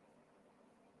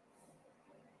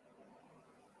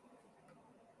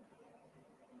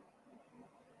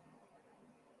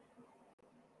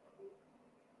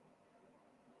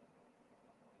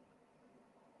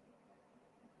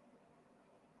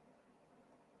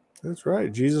 That's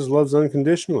right. Jesus loves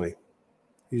unconditionally.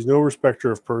 He's no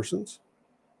respecter of persons.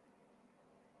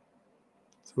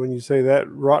 So when you say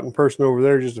that rotten person over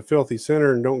there is just a filthy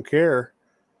sinner and don't care,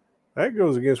 that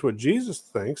goes against what Jesus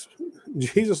thinks.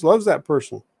 Jesus loves that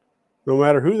person, no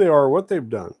matter who they are or what they've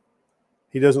done.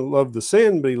 He doesn't love the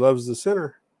sin, but he loves the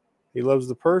sinner. He loves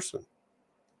the person.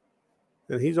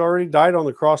 And he's already died on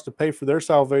the cross to pay for their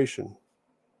salvation.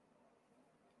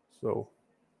 So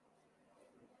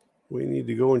we need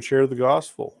to go and share the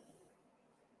gospel.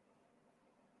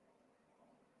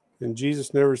 And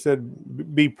Jesus never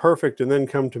said, be perfect and then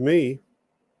come to me.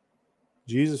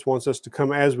 Jesus wants us to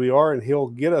come as we are, and he'll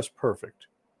get us perfect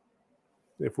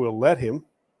if we'll let him.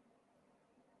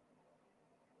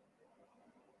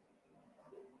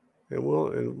 And as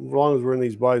long as we're in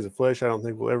these bodies of flesh, I don't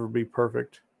think we'll ever be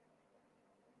perfect.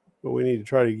 But we need to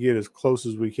try to get as close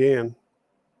as we can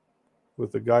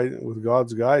with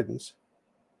God's guidance.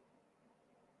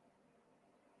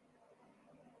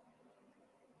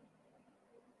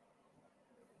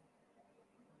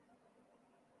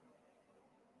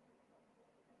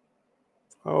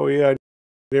 Oh yeah, I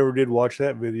never did watch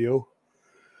that video.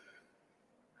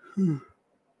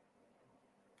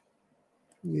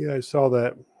 Yeah, I saw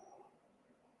that.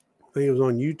 I think it was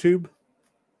on YouTube. I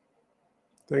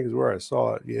think is where I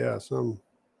saw it. Yeah, some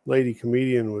lady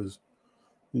comedian was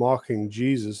mocking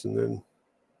Jesus, and then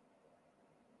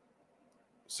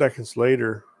seconds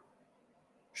later,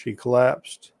 she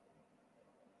collapsed.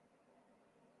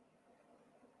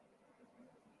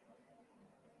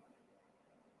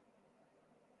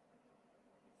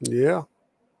 Yeah.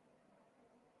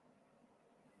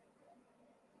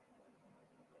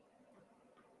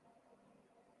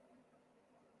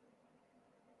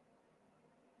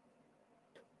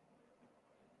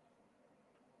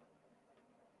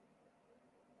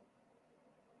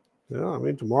 Yeah, I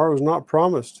mean, tomorrow's not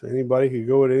promised. Anybody could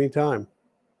go at any time.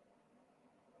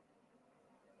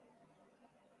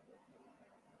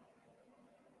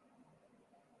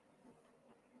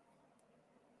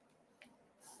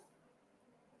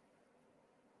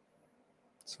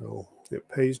 So it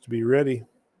pays to be ready. It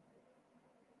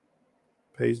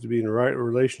pays to be in the right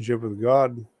relationship with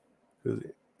God, because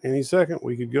any second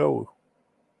we could go.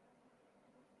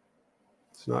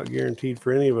 It's not guaranteed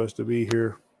for any of us to be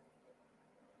here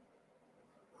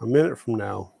a minute from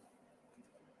now.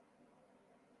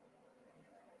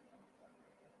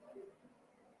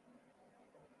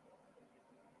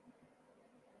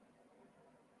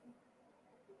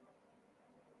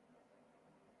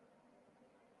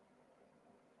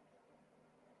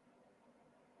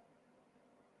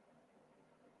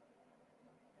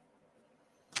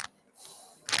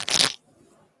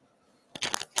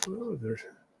 Oh, there's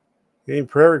any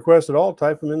prayer requests at all,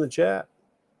 type them in the chat.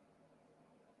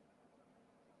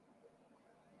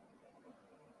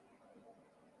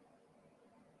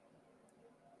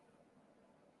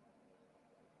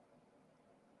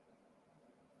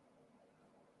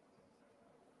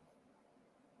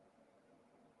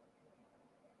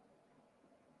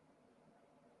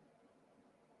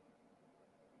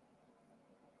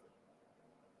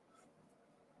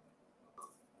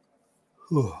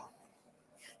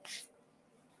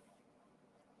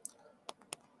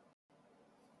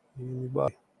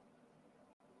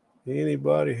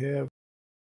 Anybody have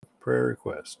a prayer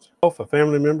request? A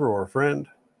family member or a friend?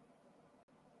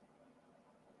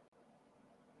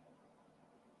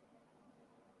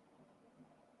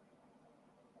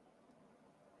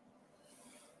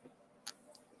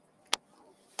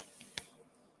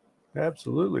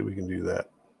 Absolutely, we can do that.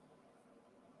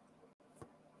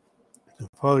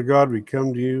 Father God, we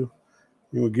come to you.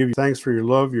 We will give you thanks for your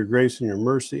love, your grace, and your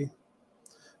mercy.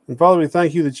 And Father, we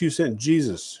thank you that you sent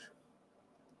Jesus,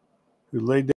 who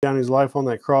laid down his life on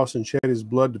that cross and shed his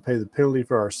blood to pay the penalty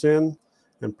for our sin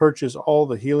and purchase all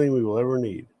the healing we will ever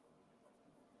need.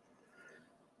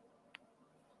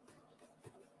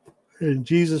 And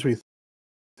Jesus, we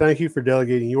thank you for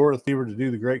delegating your authority to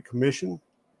do the Great Commission.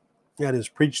 That is,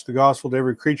 preach the gospel to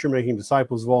every creature, making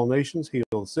disciples of all nations, heal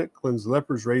the sick, cleanse the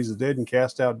lepers, raise the dead, and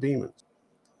cast out demons.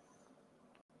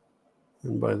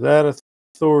 And by that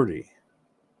authority,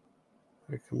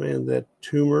 I command that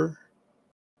tumor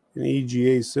in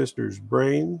EGA's sister's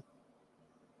brain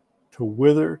to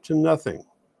wither to nothing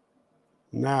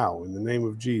now in the name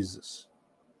of Jesus.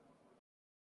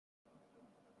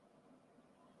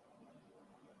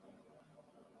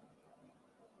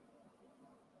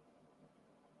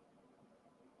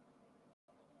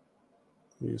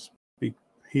 You speak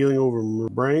healing over her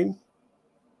brain.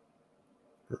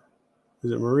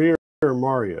 Is it Maria or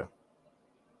Maria?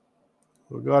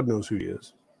 Well, God knows who he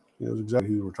is. He knows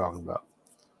exactly who we're talking about.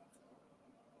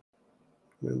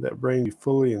 And that brain be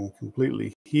fully and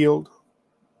completely healed.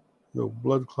 No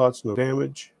blood clots, no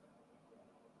damage,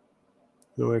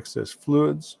 no excess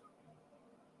fluids.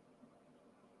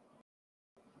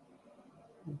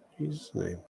 In Jesus'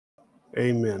 name,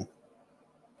 amen.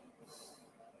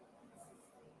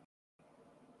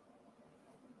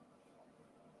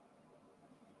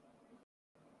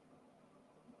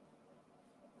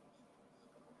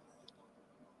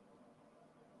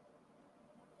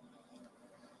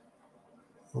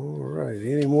 All right,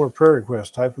 any more prayer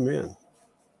requests, type them in.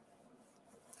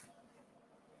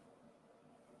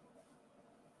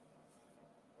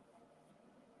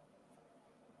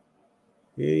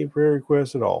 Any prayer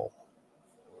requests at all?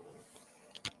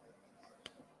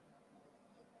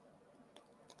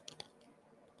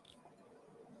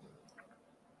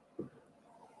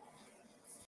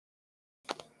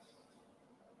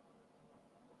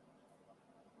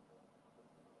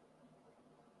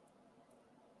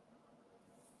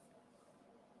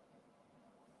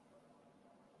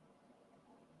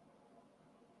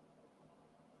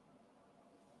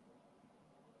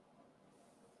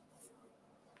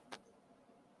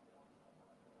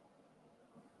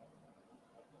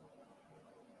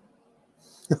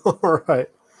 All right.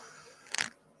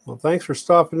 Well, thanks for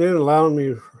stopping in and allowing me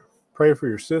to pray for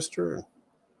your sister. And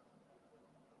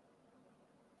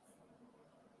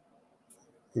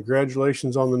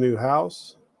congratulations on the new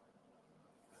house.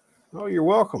 Oh, you're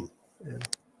welcome. And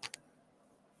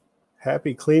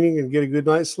happy cleaning and get a good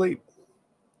night's sleep.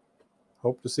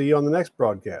 Hope to see you on the next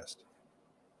broadcast.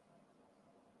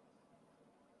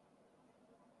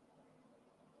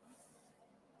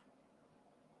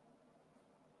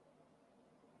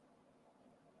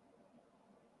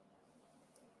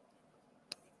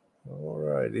 All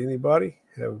right. Anybody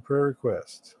have a prayer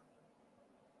request?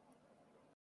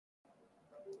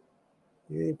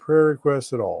 Any prayer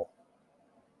requests at all?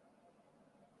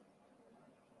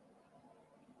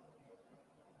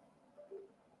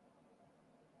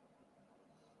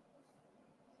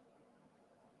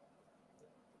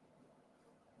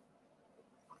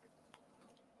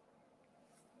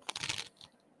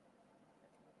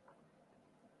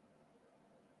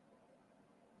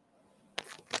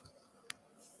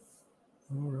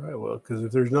 All right. Well, because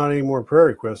if there's not any more prayer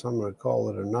requests, I'm going to call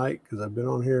it a night because I've been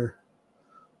on here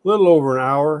a little over an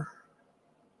hour.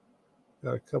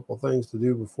 Got a couple things to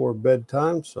do before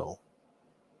bedtime, so.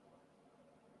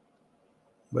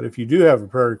 But if you do have a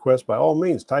prayer request, by all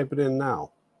means, type it in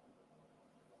now.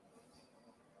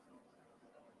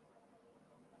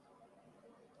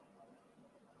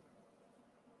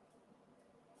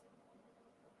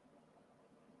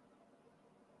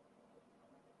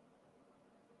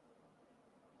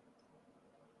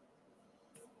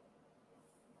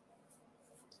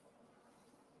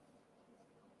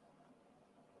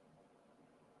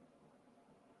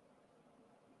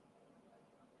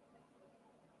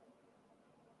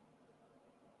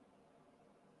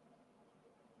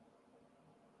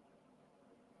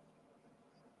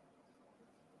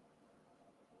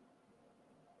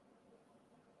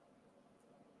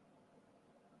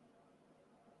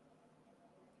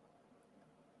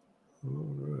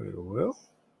 All right, well,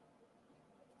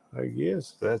 I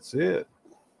guess that's it.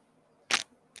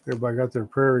 Everybody got their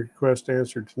prayer request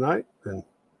answered tonight, and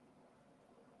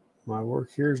my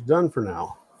work here is done for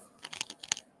now.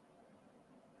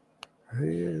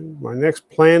 And my next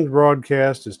planned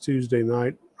broadcast is Tuesday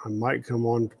night. I might come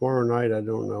on tomorrow night, I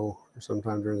don't know, or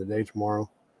sometime during the day tomorrow.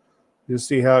 Just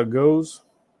see how it goes.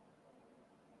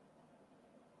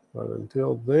 But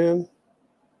until then,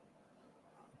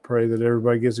 pray that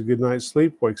everybody gets a good night's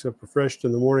sleep, wakes up refreshed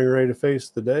in the morning, ready to face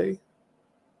the day.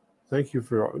 Thank you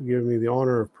for giving me the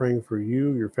honor of praying for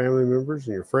you, your family members,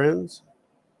 and your friends.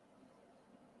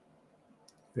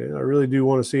 And I really do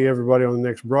want to see everybody on the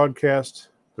next broadcast.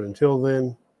 But until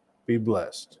then, be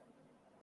blessed.